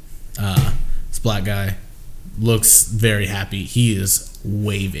 this black guy, looks very happy. He is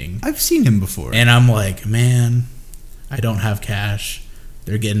waving. I've seen him before. And I'm like, man, I don't have cash.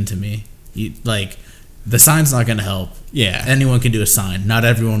 They're getting to me. The sign's not going to help. Yeah. Anyone can do a sign. Not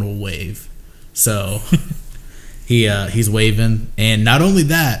everyone will wave. So, he's waving. And not only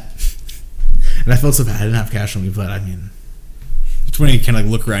that, and I felt so bad. I didn't have cash on me, but I mean, it's when you kind of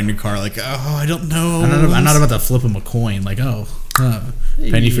look around your car like, oh, I don't know. I'm not about to flip him a coin like,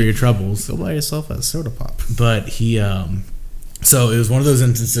 penny for your troubles. Go buy yourself a soda pop. But he, so it was one of those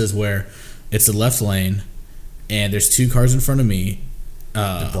instances where it's the left lane, and there's 2 cars in front of me.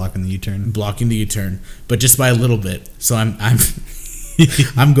 They're blocking the U-turn. But just by a little bit. So I'm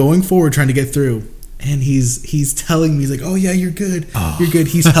I'm going forward trying to get through. And he's telling me, he's like, oh yeah, you're good. Oh. You're good.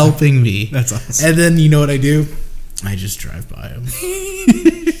 He's helping me. That's awesome. And then you know what I do? I just drive by him.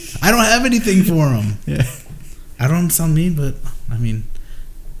 I don't have anything for him. Yeah. I don't sound mean, but I mean,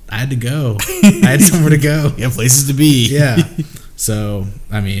 I had to go. I had somewhere to go. Yeah, places to be. Yeah. So,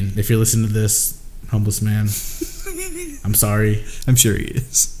 I mean, if you're listening to this, homeless man, I'm sorry. I'm sure he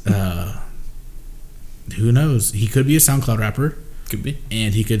is. Who knows? He could be a SoundCloud rapper. Could be.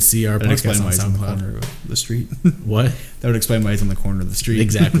 And he could see our podcast on SoundCloud. On the corner of the street. What? That would explain why he's on the corner of the street.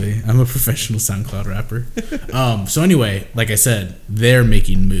 Exactly. I'm a professional SoundCloud rapper. So anyway, like I said, they're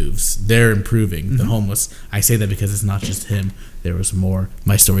making moves. They're improving the homeless. I say that because it's not just him. There was more.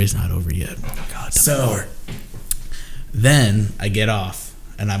 My story's not over yet. Oh God. So then I get off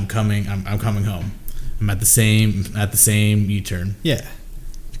and I'm coming home. I'm at the same U-turn. Yeah.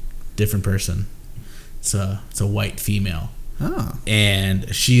 Different person. It's a white female. Oh.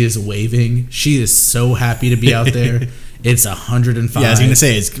 And she is waving. She is so happy to be out there. It's 105. Yeah, I was going to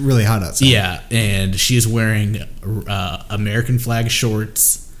say, it's really hot outside. Yeah, and she is wearing American flag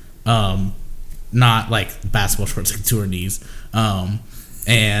shorts, not like basketball shorts, like to her knees,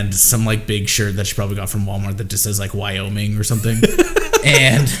 and some like big shirt that she probably got from Walmart that just says like Wyoming or something.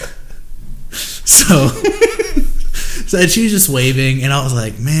 And so she was just waving, and I was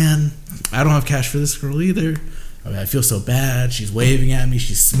like, man, I don't have cash for this girl either. I mean, I feel so bad. She's waving at me.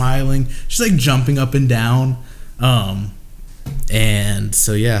 She's smiling. She's like jumping up and down. And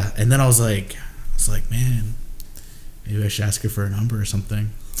so yeah. And then I was like, man, maybe I should ask her for a number or something.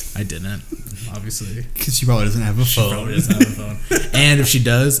 I didn't, obviously, because she probably doesn't have a phone. She probably doesn't have a phone. And if she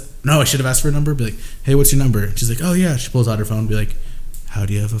does, no, I should have asked for a number. Be like, hey, what's your number? She's like, oh yeah. She pulls out her phone. Be like, how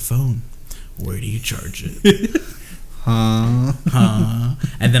do you have a phone? Where do you charge it? Huh?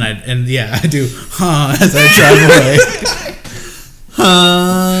 And then I do as I drive away.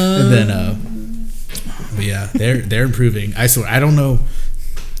 And then but yeah, they're improving. I swear, I don't know.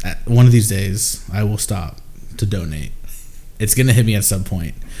 One of these days, I will stop to donate. It's gonna hit me at some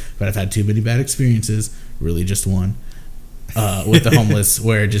point, but I've had too many bad experiences. Really, just one with the homeless,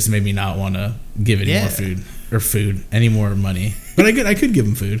 where it just made me not want to give any more food, any more money. But I could give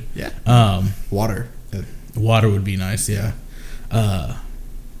them food. Yeah. Water. Water would be nice, yeah. But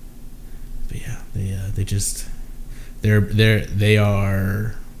yeah, they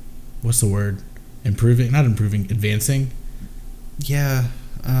are. What's the word? advancing, Yeah.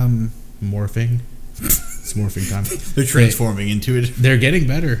 morphing. It's morphing time. They're transforming into it. They're getting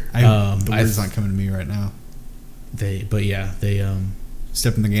better. The word's not coming to me right now. They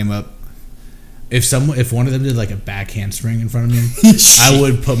Stepping the game up. if one of them did like a back handspring in front of me, I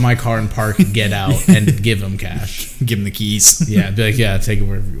would put my car in park, get out, and give them cash. Give them the keys. Yeah, be like, yeah, take it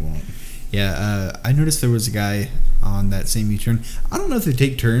wherever you want. Yeah, I noticed there was a guy on that same U-turn. I don't know if they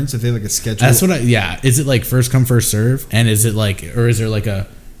take turns, if they have like a schedule. That's what is it like first come first serve, and is it like, or is there like a,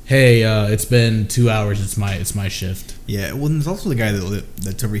 hey, it's been 2 hours, it's my shift. Yeah, well, there's also the guy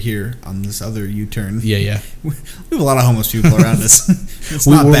that's over here on this other U-turn. Yeah. We have a lot of homeless people around us. It's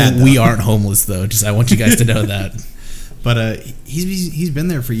not bad, though. We aren't homeless though. Just I want you guys to know that. But he's been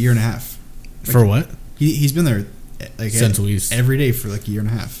there for a year and a half. Like, for what? He's been there like Since every day for like a year and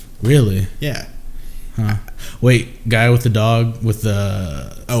a half. Really? Yeah. Huh. Wait, guy with the dog with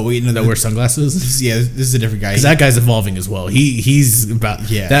the that wears sunglasses? This is a different guy. Because that guy's evolving as well. He's about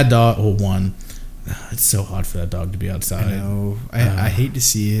that dog. Well, one, it's so hot for that dog to be outside. I know. I hate to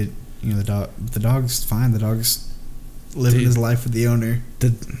see it. You know, the dog's fine. The dog's living his life with the owner.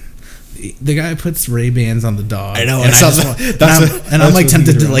 The guy puts Ray-Bans on the dog. I know. And I'm like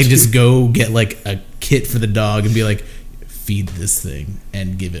tempted to like just go get like a kit for the dog and be like, feed this thing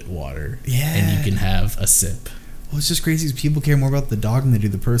and give it water. Yeah. And you can have a sip. Well, it's just crazy because people care more about the dog than they do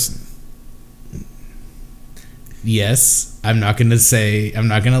the person. Yes. I'm not going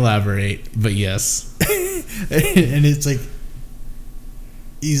to elaborate, but yes. And it's like,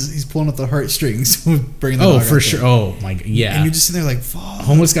 he's pulling up the heartstrings with bringing the dog for sure. Oh my god. Yeah. And you're just sitting there like, fuck. A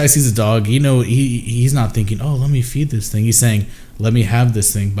homeless guy sees a dog. You know, he's not thinking, oh, let me feed this thing. He's saying, let me have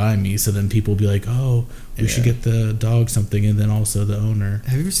this thing by me. So then people will be like, oh, we should get the dog something, and then also the owner.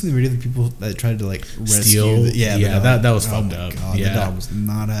 Have you ever seen the video of the people that tried to like steal? That was fucked up. God, yeah, the dog was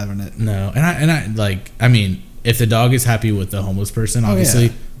not having it. No, and I like. I mean, if the dog is happy with the homeless person,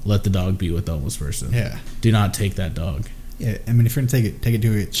 obviously, let the dog be with the homeless person. Yeah. Do not take that dog. Yeah, I mean, if you're gonna take it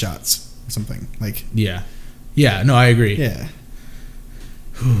to get shots or something like. Yeah. No, I agree. Yeah.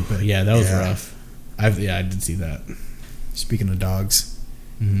 But yeah, that was rough. I did see that. Speaking of dogs.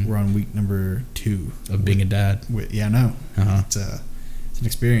 We're on week number 2 of being a dad. Yeah, I know. It's an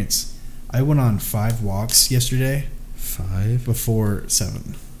experience. I went on 5 walks yesterday. 5 before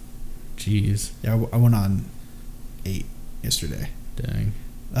 7. Jeez. Yeah, I went on 8 yesterday. Dang.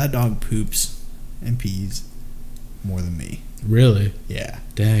 That dog poops and pees more than me. Really? Yeah.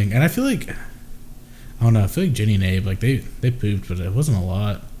 Dang. And I feel like, I don't know. I feel like Jenny and Abe, like they pooped, but it wasn't a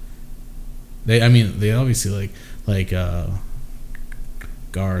lot. They obviously like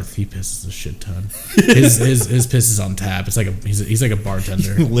Garth, he pisses a shit ton. His piss is on tap. It's like he's like a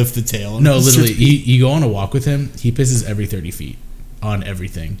bartender. Lift the tail. No, literally, you go on a walk with him. He pisses every 30 feet on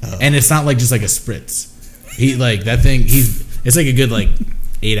everything, and it's not like just like a spritz. He like that thing. It's like a good like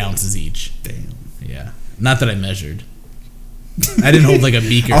 8 ounces each. Damn. Yeah. Not that I measured. I didn't hold like a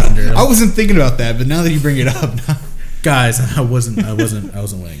beaker under him. I wasn't thinking about that, but now that you bring it up, guys, I wasn't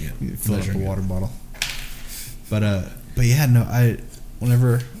weighing it. Fill up a water bottle. But yeah, no,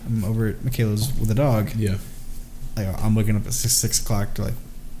 whenever I'm over at Michaela's with the dog, I'm waking up at 6 o'clock to like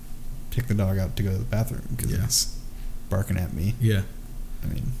take the dog out to go to the bathroom because it's barking at me. Yeah, I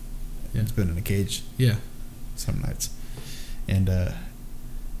mean, it's been in a cage. Yeah, some nights, and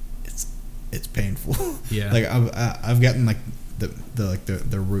it's painful. Yeah, like I've gotten like the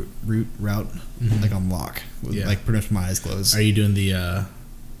route like on lock with like pretty much my eyes closed. Are you doing the?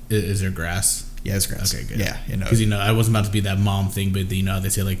 Is there grass? Yeah, it's grass. Okay, good. Yeah, because I wasn't about to be that mom thing, but they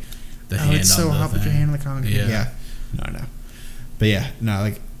say like the hand. It's so on the hot. Put your hand on the concrete. Yeah. No. But yeah, no.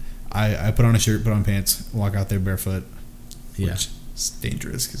 Like I put on a shirt, put on pants, walk out there barefoot. Which is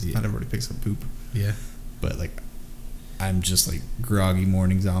dangerous because not everybody picks up poop. Yeah. But like, I'm just like groggy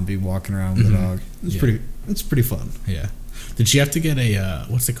morning zombie walking around with a dog. It's pretty fun. Yeah. Did she have to get a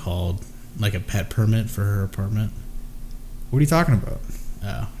what's it called? Like a pet permit for her apartment? What are you talking about?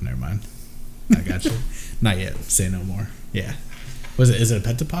 Oh, never mind. I got you. Not yet. Say no more. Yeah. Is it a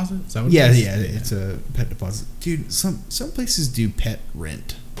pet deposit? Is that what it is? Yeah, it's a pet deposit. Dude, some places do pet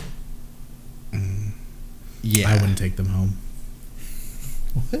rent. Yeah. I wouldn't take them home.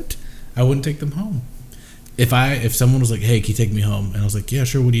 What? I wouldn't take them home. If someone was like, "Hey, can you take me home?" and I was like, "Yeah,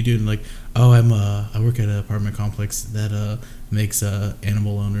 sure. What do you do?" and like, "Oh, I work at an apartment complex that makes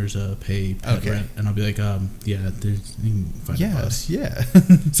animal owners pay pet rent," and I'll be like, "Yeah, there's you can find a bus." Yeah.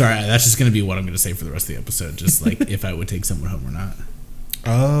 Sorry, that's just gonna be what I'm gonna say for the rest of the episode. Just like if I would take someone home or not.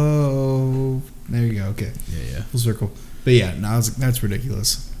 Oh, there you go. Okay. Yeah. Full circle. But yeah, no, that's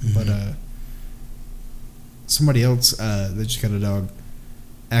ridiculous. Mm-hmm. But somebody else that just got a dog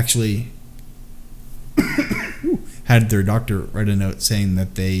actually had their doctor write a note saying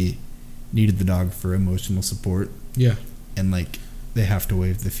that they needed the dog for emotional support, Yeah. and like they have to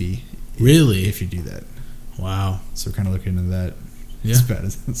waive the fee. Really? If you do that. Wow. So we're kind of looking into that. Yeah. As bad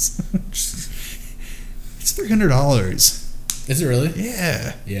as this. It's $300. Is it really?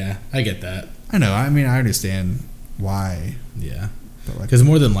 Yeah. Yeah, I get that. I know. I mean, I understand why. Yeah. But like, Because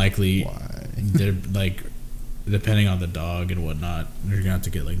more than likely, why? they're like, depending on the dog and whatnot, you're gonna have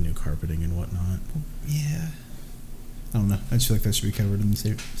to get like new carpeting and whatnot. Yeah. I don't know. I just feel like that should be covered in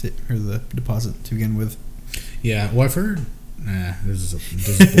the deposit to begin with. Yeah. Well, I've heard. Nah, this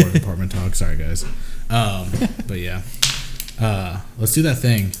is board department talk. Sorry, guys. But yeah. Let's do that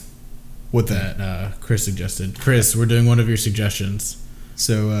thing. What that Chris suggested. Chris, we're doing one of your suggestions.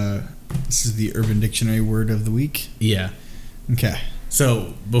 So this is the Urban Dictionary word of the week. Yeah. Okay.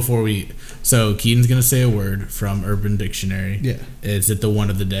 So Keaton's gonna say a word from Urban Dictionary. Yeah. Is it the one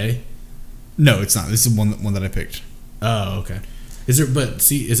of the day? No, it's not. This is one that I picked. Oh, okay. Is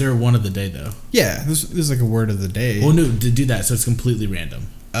there a one of the day though? Yeah, there's like a word of the day. Well, no, to do that, so it's completely random.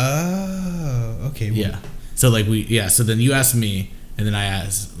 Oh, okay. Well, Yeah. So so then you ask me, and then I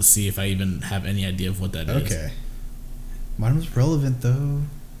ask, let's see if I even have any idea of what that is. Okay. Mine was relevant though.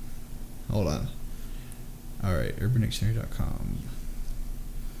 Hold on. All right, UrbanDictionary.com.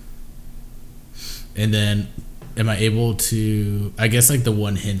 And then, am I able to? I guess like the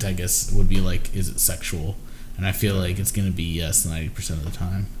one hint, I guess, would be like, is it sexual? And I feel like it's gonna be yes 90% of the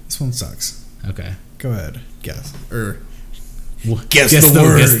time. This one sucks. Okay. Go ahead. Guess. Guess the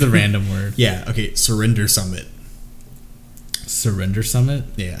word. Guess the random word. Yeah. Okay. Surrender Summit. Surrender Summit.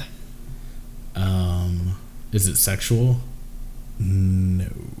 Yeah. Is it sexual? No.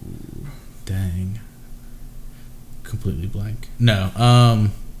 Dang. Completely blank.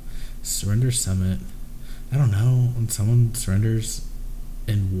 No. Surrender Summit. I don't know. When someone surrenders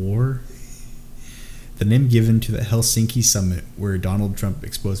in war. The name given to the Helsinki summit where Donald Trump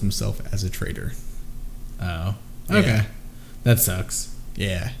exposed himself as a traitor. Oh. Okay. Yeah. That sucks.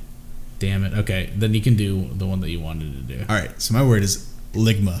 Yeah. Damn it. Okay. Then you can do the one that you wanted to do. All right. So my word is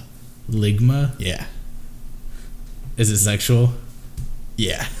ligma. Ligma? Yeah. Is it sexual?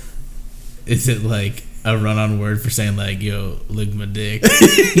 Yeah. Is it like a run-on word for saying like, yo, ligma dick?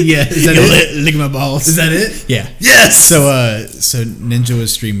 Yeah. Is that it? Ligma balls. Is that it? Yeah. Yes! So Ninja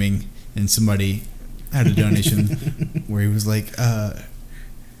was streaming and somebody had a donation where he was like, I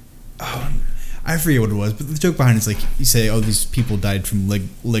forget what it was, but the joke behind it's like, you say, oh, these people died from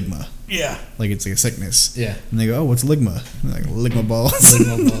ligma. Yeah. Like it's like a sickness. Yeah. And they go, oh, what's ligma? And they're like, ligma balls.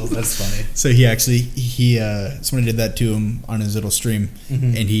 Ligma balls. That's funny. So he somebody did that to him on his little stream,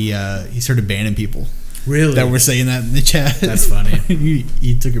 and he started banning people. Really? That were saying that in the chat. That's funny.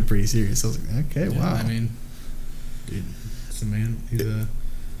 he took it pretty serious. I was like, okay, Yeah, wow. I mean, dude, it's a man.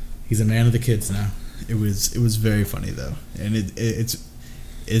 He's a man of the kids now. It was very funny though, and it's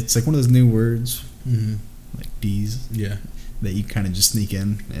like one of those new words, like D's, Yeah. that you kind of just sneak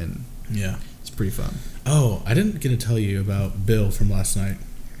in, and Yeah. it's pretty fun. Oh, I didn't get to tell you about Bill from last night.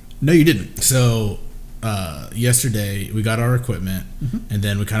 No, you didn't. So, yesterday we got our equipment, and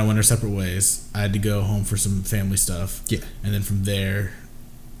then we kind of went our separate ways. I had to go home for some family stuff. Yeah. And then from there,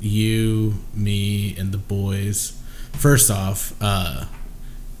 you, me, and the boys. First off,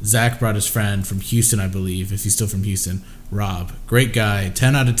 Zach brought his friend from Houston, I believe, if he's still from Houston, Rob. Great guy,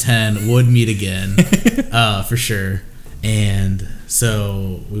 10 out of 10, would meet again, for sure. And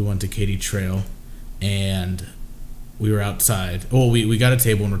so we went to Katy Trail, and we were outside. Well, we got a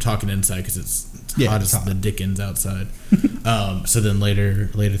table, and we're talking inside because it's hot as the Dickens outside. So then later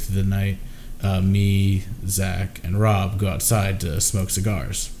through the night, me, Zach, and Rob go outside to smoke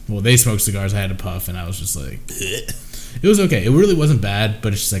cigars. Well, they smoked cigars. I had a puff, and I was just like... It was okay. It really wasn't bad,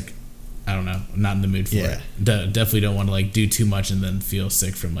 but it's just like, I don't know, I'm not in the mood for it. Definitely don't want to like do too much and then feel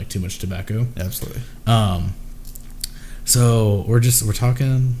sick from like too much tobacco. Absolutely. So we're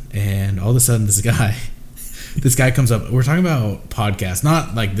talking, and all of a sudden this guy comes up. We're talking about podcasts,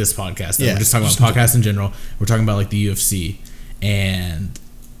 not like this podcast. Though. We're just talking about podcasts in general. We're talking about like the UFC, and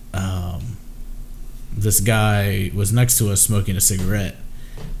this guy was next to us smoking a cigarette.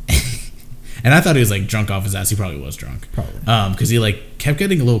 And I thought he was like drunk off his ass. He probably was drunk. Probably. Because he like kept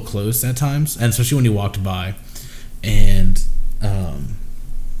getting a little close at times, and especially when he walked by, and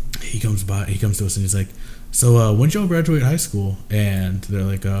he comes to us and he's like, "So when did y'all graduate high school?" And they're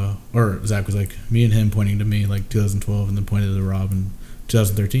like, or Zach was like, me and him pointing to me like 2012, and then pointed to Rob in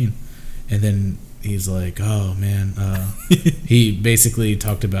 2013, and then he's like, "Oh man," he basically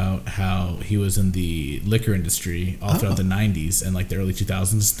talked about how he was in the liquor industry all throughout the 90s and like the early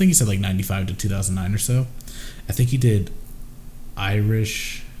 2000s. I think he said like 95 to 2009 or so. I think he did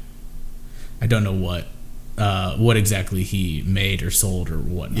Irish. I don't know what what exactly he made or sold or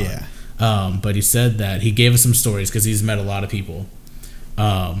whatnot. Yeah. But he said that he gave us some stories because he's met a lot of people.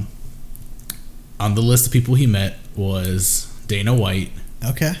 On the list of people he met was Dana White,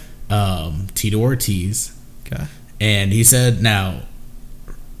 Okay. Tito Ortiz, Okay. and he said, now,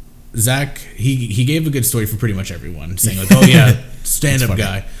 Zach, he gave a good story for pretty much everyone, saying like, oh yeah, stand-up funny.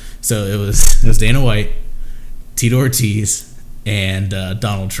 guy. So it was Dana White, Tito Ortiz, and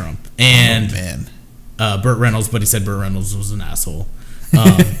Donald Trump, and oh, man. Burt Reynolds, but he said Burt Reynolds was an asshole.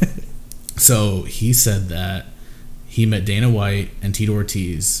 So he said that he met Dana White and Tito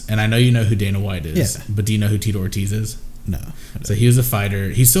Ortiz, and I know you know who Dana White is, Yeah. but do you know who Tito Ortiz is? No. So he was a fighter.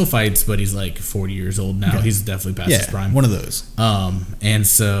 He still fights, but he's like 40 years old now. Okay. He's definitely past his prime. One of those. And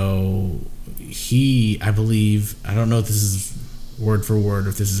so he, I believe, I don't know if this is word for word,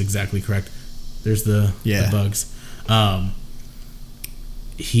 if this is exactly correct. There's the bugs.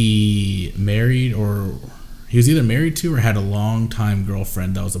 He married, or he was either married to or had a long-time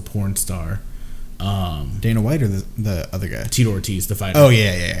girlfriend that was a porn star. Dana White or the other guy? Tito Ortiz, the fighter. Oh,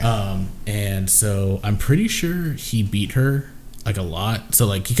 yeah. And so I'm pretty sure he beat her like a lot. So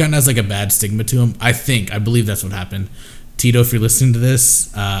like he kind of has like a bad stigma to him. I believe that's what happened. Tito, if you're listening to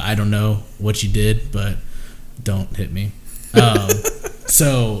this, I don't know what you did, but don't hit me.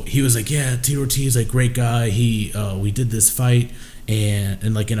 So he was like, yeah, Tito Ortiz, like great guy. We did this fight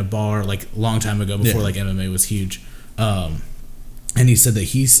and like in a bar like a long time ago before like MMA was huge. And he said that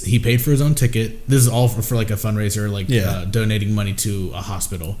he paid for his own ticket. This is all for like a fundraiser, like donating money to a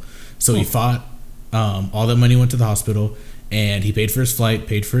hospital. So he fought. All that money went to the hospital, and he paid for his flight,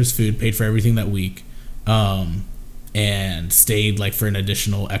 paid for his food, paid for everything that week, and stayed like for an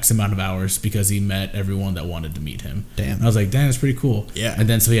additional X amount of hours because he met everyone that wanted to meet him. Damn. And I was like, damn, that's pretty cool. Yeah. And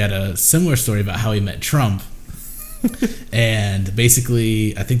then so he had a similar story about how he met Trump. And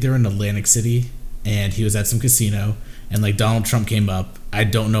basically, I think they were in Atlantic City, and he was at some casino. And like Donald Trump came up. I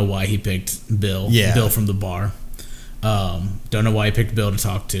don't know why he picked Bill. Yeah. Bill from the bar. Don't know why he picked Bill to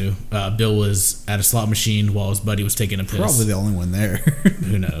talk to. Bill was at a slot machine while his buddy was taking a piss. Probably the only one there.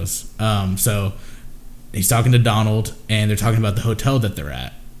 Who knows? So he's talking to Donald, and they're talking about the hotel that they're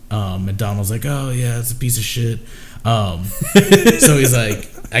at. And Donald's like, "Oh yeah, it's a piece of shit." So he's like,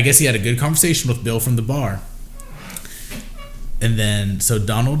 I guess he had a good conversation with Bill from the bar. And then, so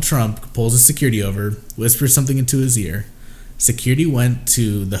Donald Trump pulls his security over, whispers something into his ear. Security went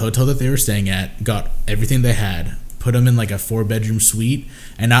to the hotel that they were staying at, got everything they had, put them in like a 4-bedroom suite,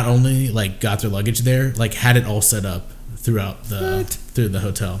 and not only like got their luggage there, like had it all set up throughout through the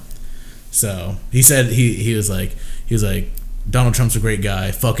hotel. So he said he was like Donald Trump's a great guy.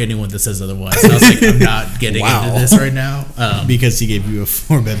 Fuck anyone that says otherwise. And I was like, I'm not getting into this right now because he gave you a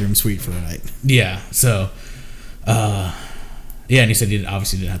 4-bedroom suite for a night. Yeah. So. Yeah, and he said he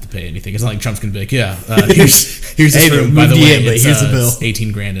obviously didn't have to pay anything. It's not like Trump's gonna be like, yeah, here's this room. By the way, here's the bill. It's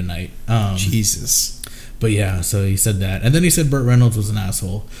 $18,000 a night. Jesus. But yeah, so he said that, and then he said Burt Reynolds was an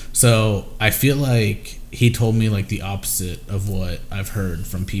asshole. So I feel like he told me like the opposite of what I've heard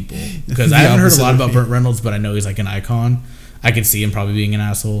from people, because I haven't heard a lot about Burt Reynolds, but I know he's like an icon. I could see him probably being an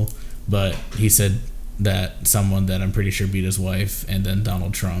asshole, but he said that someone that I'm pretty sure beat his wife, and then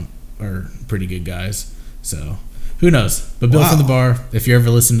Donald Trump are pretty good guys. So. Who knows? But Bill from the bar, if you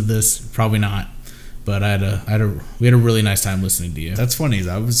ever listen to this, probably not. But we had a really nice time listening to you. That's funny.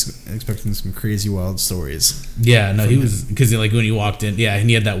 I was expecting some crazy wild stories. Yeah, no, he was, because like when he walked in, and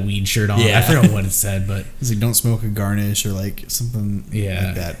he had that weed shirt on. Yeah. I forgot what it said, but he's like, don't smoke a garnish or like something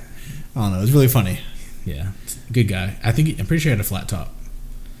like that. I don't know. It was really funny. Yeah, good guy. I'm pretty sure he had a flat top.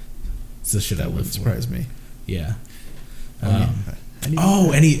 It's the shit I live for. Surprise me. Yeah.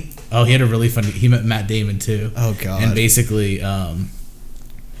 And he had a really funny. He met Matt Damon too. Oh god! And basically, the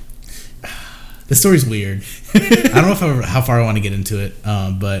story's weird. I don't know how far I want to get into it,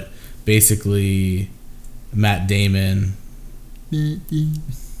 but basically, Matt Damon.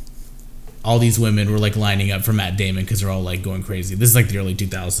 All these women were like lining up for Matt Damon because they're all like going crazy. This is like the early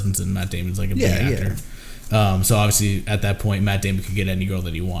 2000s, and Matt Damon's like a big actor. So obviously at that point, Matt Damon could get any girl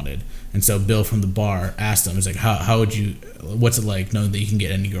that he wanted. And so Bill from the bar asked him, he's like, how would you, what's it like knowing that you can get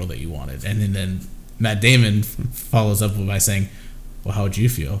any girl that you wanted? And then Matt Damon follows up by saying, well, how would you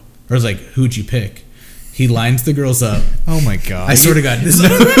feel? Or it's like, who'd you pick? He lines the girls up. Oh my god! I swear to God,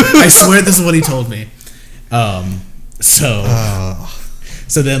 I swear this is what he told me. So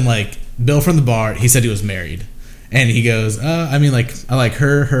then like Bill from the bar, he said he was married. And he goes, I mean, like, I like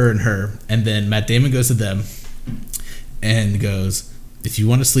her, and her. And then Matt Damon goes to them and goes, if you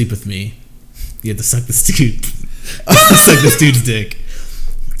want to sleep with me, you have to suck this dude. Suck this dude's dick.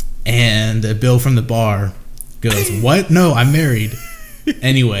 And Bill from the bar goes, what? No, I'm married.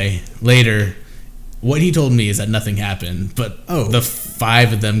 Anyway, later, what he told me is that nothing happened, but the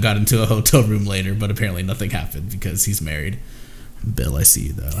 5 of them got into a hotel room later, but apparently nothing happened because he's married. Bill, I see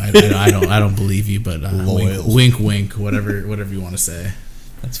you though. I don't believe you, but wink, wink, whatever you want to say.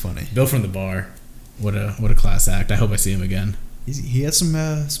 That's funny. Bill from the bar, what a class act. I hope I see him again. He has some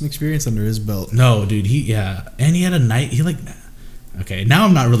experience under his belt. No, dude, and he had a night. Okay, now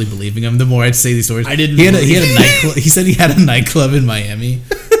I'm not really believing him. The more I'd say these stories, I didn't. He had a nightclub. He said he had a nightclub in Miami.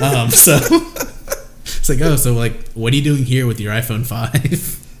 So it's like, so like, what are you doing here with your iPhone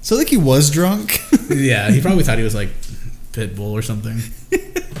 5? So like he was drunk. Yeah, he probably thought he was like Pitbull or something.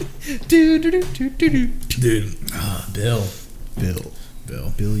 Dude,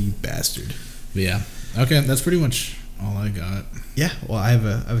 Bill, you bastard. But yeah, okay, that's pretty much all I got. Yeah, well, I have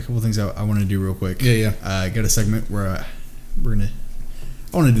a couple things I want to do real quick. Yeah. I got a segment where I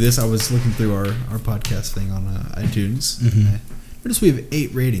want to do this. I was looking through our podcast thing on iTunes. Mm-hmm. We have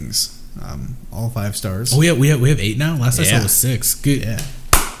 8 ratings, all 5 stars. Oh, we have 8 now. Last I saw was 6. Good. Yeah.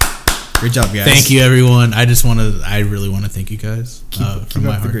 Great job, guys. Thank you, everyone. I really want to thank you guys. Keep up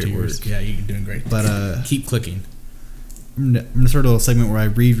the great work. Yeah, you're doing great. But keep clicking. I'm gonna start a little segment where I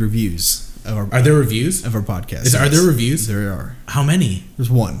read reviews. Are there reviews of our podcast? Are there reviews? There are. How many? There's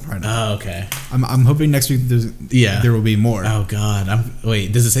 1 right now. Oh, okay. I'm hoping next week there will be more. Oh God.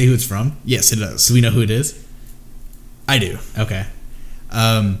 Wait. Does it say who it's from? Yes, it does. Do we know who it is? I do. Okay.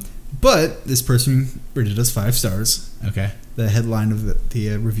 But this person rated us 5 stars. Okay. The headline of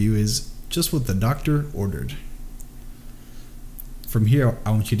the review is "Just what the doctor ordered." From here,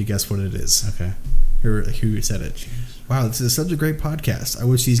 I want you to guess what it is. Okay. Who said it? Wow, this is such a great podcast. I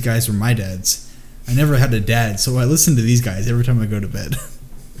wish these guys were my dads. I never had a dad, so I listen to these guys every time I go to bed.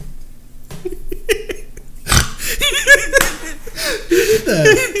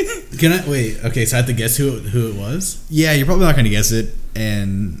 Can I wait? Okay, so I have to guess who it was. Yeah, you're probably not going to guess it,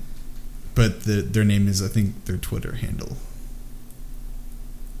 but their name is, I think, their Twitter handle.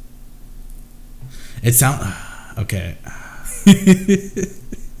 It sound okay.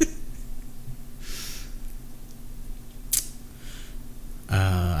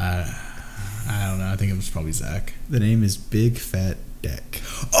 I don't know. I think it was probably Zach. The name is Big Fat Deck.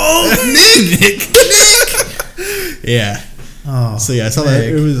 Oh, Nick! Yeah. Oh, so yeah, I saw that.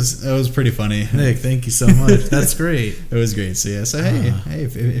 It was pretty funny. Nick, thank you so much. That's great. It was great. So yeah, hey,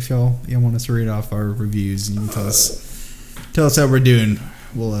 if y'all want us to read off our reviews and you tell us how we're doing,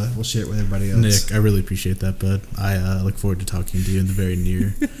 we'll share it with everybody else. Nick, I really appreciate that, bud. I look forward to talking to you in the very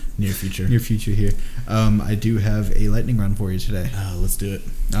near future. Near future here. I do have a lightning round for you today. Let's do it.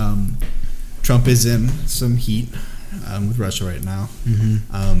 Trump is in some heat with Russia right now.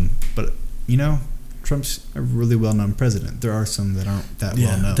 Mm-hmm. But Trump's a really well-known president. There are some that aren't that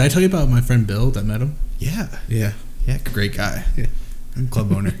well-known. Did I tell you about my friend Bill that met him? Yeah, great guy. Yeah.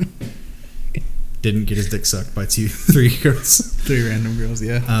 Club owner. Didn't get his dick sucked by 3 girls. 3 random girls,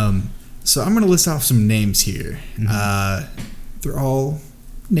 yeah. So I'm going to list off some names here. Mm-hmm. They're all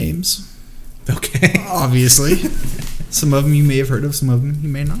names. Okay. Obviously. Some of them you may have heard of, some of them you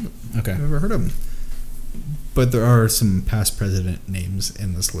may not have ever heard of them. But there are some past president names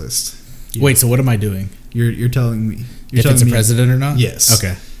in this list. Yeah. Wait, so what am I doing? You're telling me if it's a president or not? Yes.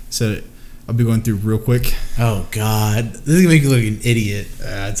 Okay. So I'll be going through real quick. Oh God, this is gonna make you look like an idiot.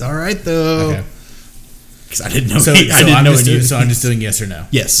 It's all right though. Okay. Because I didn't know. So I'm just doing yes or no.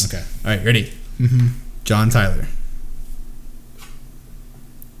 Yes. Okay. All right. Ready? Mm-hmm. John Tyler.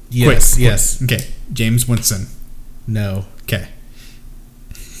 Yes. Quick. Yes. Okay. James Winston. No. Okay.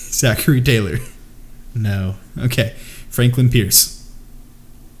 Zachary Taylor. No. Okay. Franklin Pierce.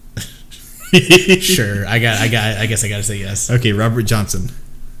 Sure. I guess I gotta say yes. Okay. Robert Johnson.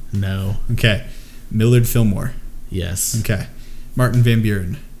 No. Okay. Millard Fillmore. Yes. Okay. Martin Van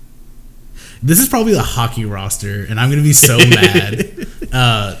Buren. This is probably the hockey roster, and I'm gonna be so mad.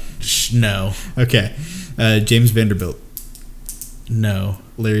 No. Okay. James Vanderbilt. No.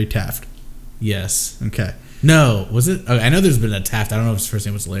 Larry Taft. Yes. Okay. No. Was it? Okay, I know there's been a Taft. I don't know if his first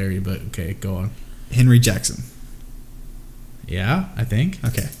name was Larry, but okay, go on. Henry Jackson. Yeah, I think.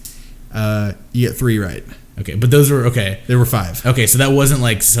 Okay. You get 3 right. Okay, but those were okay. There were 5. Okay, so that wasn't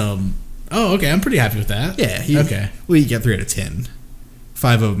like some. Oh, okay. I'm pretty happy with that. Yeah. Okay. Well, you get 3 out of 10.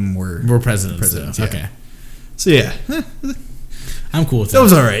 5 of them were presidents. Yeah. Okay. So yeah, I'm cool with that. That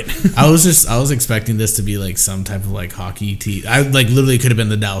was all right. I was expecting this to be like some type of like hockey team. I like literally could have been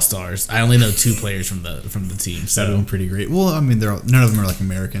the Dallas Stars. I only know 2 players from the team. So that would have been pretty great. Well, I mean, none of them are like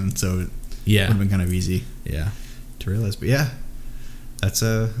American, so yeah, it would have been kind of easy. Yeah. To realize, but yeah,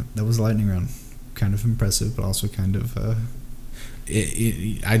 that was a lightning round. Kind of impressive, but also kind of.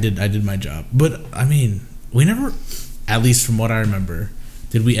 I did my job, but I mean, we never, at least from what I remember,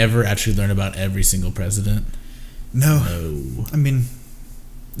 Did we ever actually learn about every single president? No. No. I mean,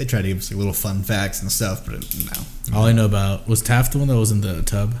 they try to give us like little fun facts and stuff, but no. All I know about was Taft the one that was in the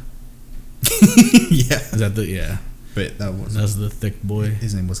tub. Yeah. Is that the yeah? But that was the thick boy.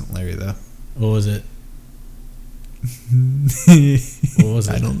 His name wasn't Larry though. What was it? What was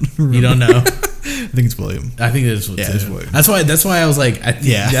it? I don't remember. You don't know? I think it's William. I think it's William. That's why I was like,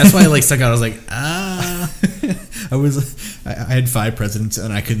 that's why I like stuck out. I was like, I had 5 presidents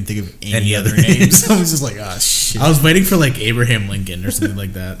and I couldn't think of any other names. I was just like, oh shit. I was waiting for like Abraham Lincoln or something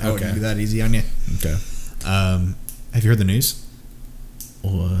like that. I wouldn't be that easy on you. Okay. Have you heard the news?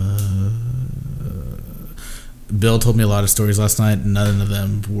 Bill told me a lot of stories last night. None of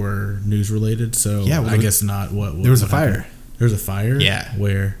them were news related, so yeah, I guess not. What there was a happened? fire. There was a fire? Yeah.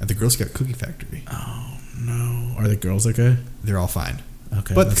 Where? At the Girl Scout Cookie Factory. Oh no! Are the girls okay? They're all fine.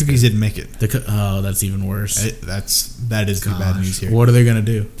 Okay, but the cookies didn't make it. That's even worse. That is the bad news here. What are they gonna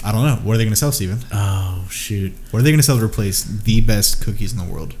do? I don't know. What are they gonna sell, Steven? Oh shoot! What are they gonna sell to replace the best cookies in the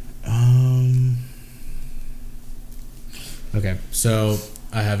world? Okay, so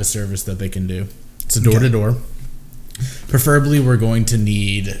I have a service that they can do. It's a door to door. Preferably, we're going to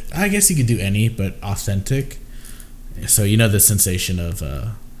need. I guess you could do any, but authentic. So you know the sensation of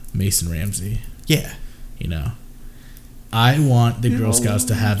Mason Ramsey. Yeah. You know, I want the Girl Scouts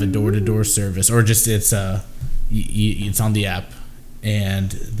to have a door to door service, or just it's on the app,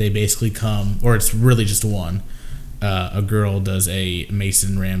 and they basically come, or it's really just one. A girl does a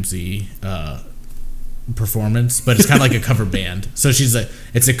Mason Ramsey performance, but it's kind of like a cover band. So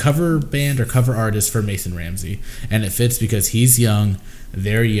it's a cover band or cover artist for Mason Ramsey, and it fits because he's young,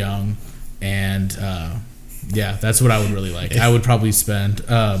 they're young, and yeah, that's what I would really like. I would probably spend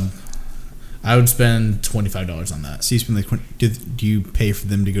 $25 on that. So you spend like 20, do you pay for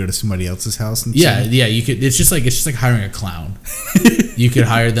them to go to somebody else's house? And yeah, you could. It's just like hiring a clown. You could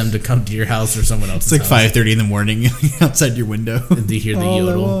hire them to come to your house or someone else's. It's like 5:30 in the morning outside your window. And to hear the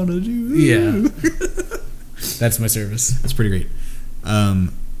yodel. I wanna do. Yeah, that's my service. That's pretty great. I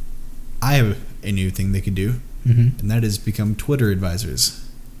have a new thing they could do, and that is become Twitter advisors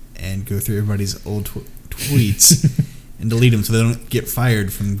and go through everybody's old tweets and delete them so they don't get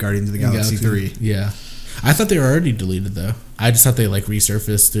fired from Guardians of the Galaxy 3. Yeah. I thought they were already deleted, though. I just thought they, like,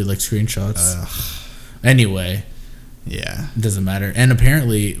 resurfaced through, like, screenshots. Anyway. Yeah. It doesn't matter. And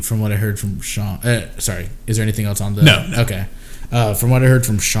apparently, from what I heard from Sean... sorry. Is there anything else on the... No. Okay. From what I heard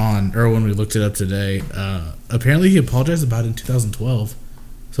from Sean, or when we looked it up today, apparently he apologized about it in 2012.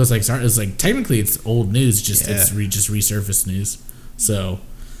 So it's like technically it's old news, just it's just resurfaced news. So...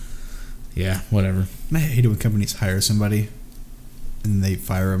 yeah, whatever. I hate it when companies hire somebody and they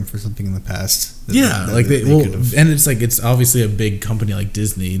fire them for something in the past. And it's obviously a big company like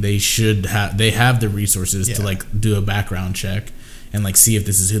Disney. They have the resources to like do a background check and like see if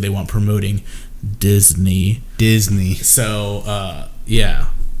this is who they want promoting Disney. So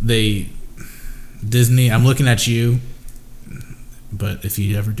Disney. I'm looking at you. But if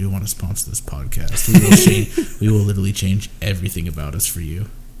you ever do want to sponsor this podcast, we will literally change everything about us for you.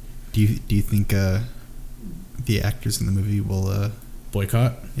 Do you think the actors in the movie will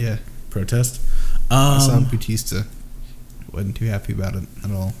boycott? Yeah, protest. I saw Bautista wasn't too happy about it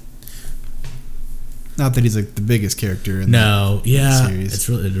at all. Not that he's like the biggest character in the series. It's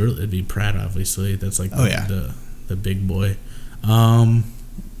it'd be Pratt, obviously. That's like the big boy.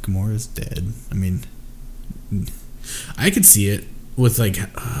 Gamora's dead. I mean, I could see it with like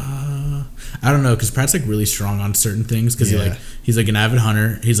I don't know, because Pratt's like really strong on certain things because he's like an avid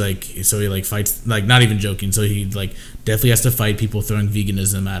hunter. He fights, like, not even joking, so he like definitely has to fight people throwing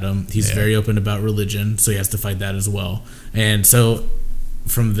veganism at him. He's very open about religion, so he has to fight that as well. And so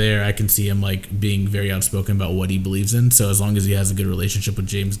from there I can see him like being very outspoken about what he believes in. So as long as he has a good relationship with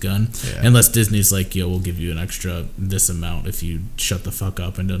James Gunn, unless Disney's like, yo, we'll give you an extra this amount if you shut the fuck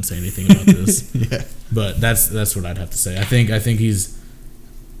up and don't say anything about this. But that's what I'd have to say. I think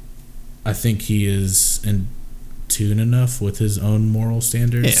he is in tune enough with his own moral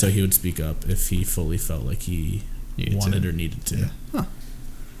standards, so he would speak up if he fully felt like he wanted or needed to.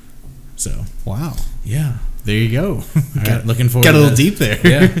 So wow, there you go. Looking forward. Got a little deep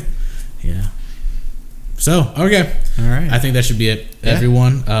there. Yeah. So okay, all right. I think that should be it,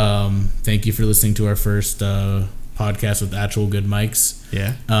 everyone. Thank you for listening to our first podcast with actual good mics.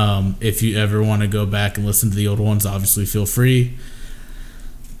 If you ever want to go back and listen to the old ones, obviously feel free.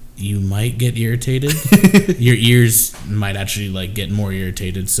 You might get irritated. Your ears might actually like get more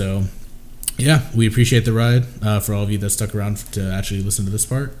irritated. So we appreciate the ride. For all of you that stuck around to actually listen to this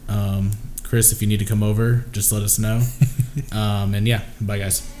part, Chris, if you need to come over, just let us know. And bye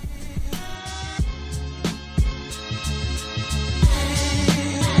guys.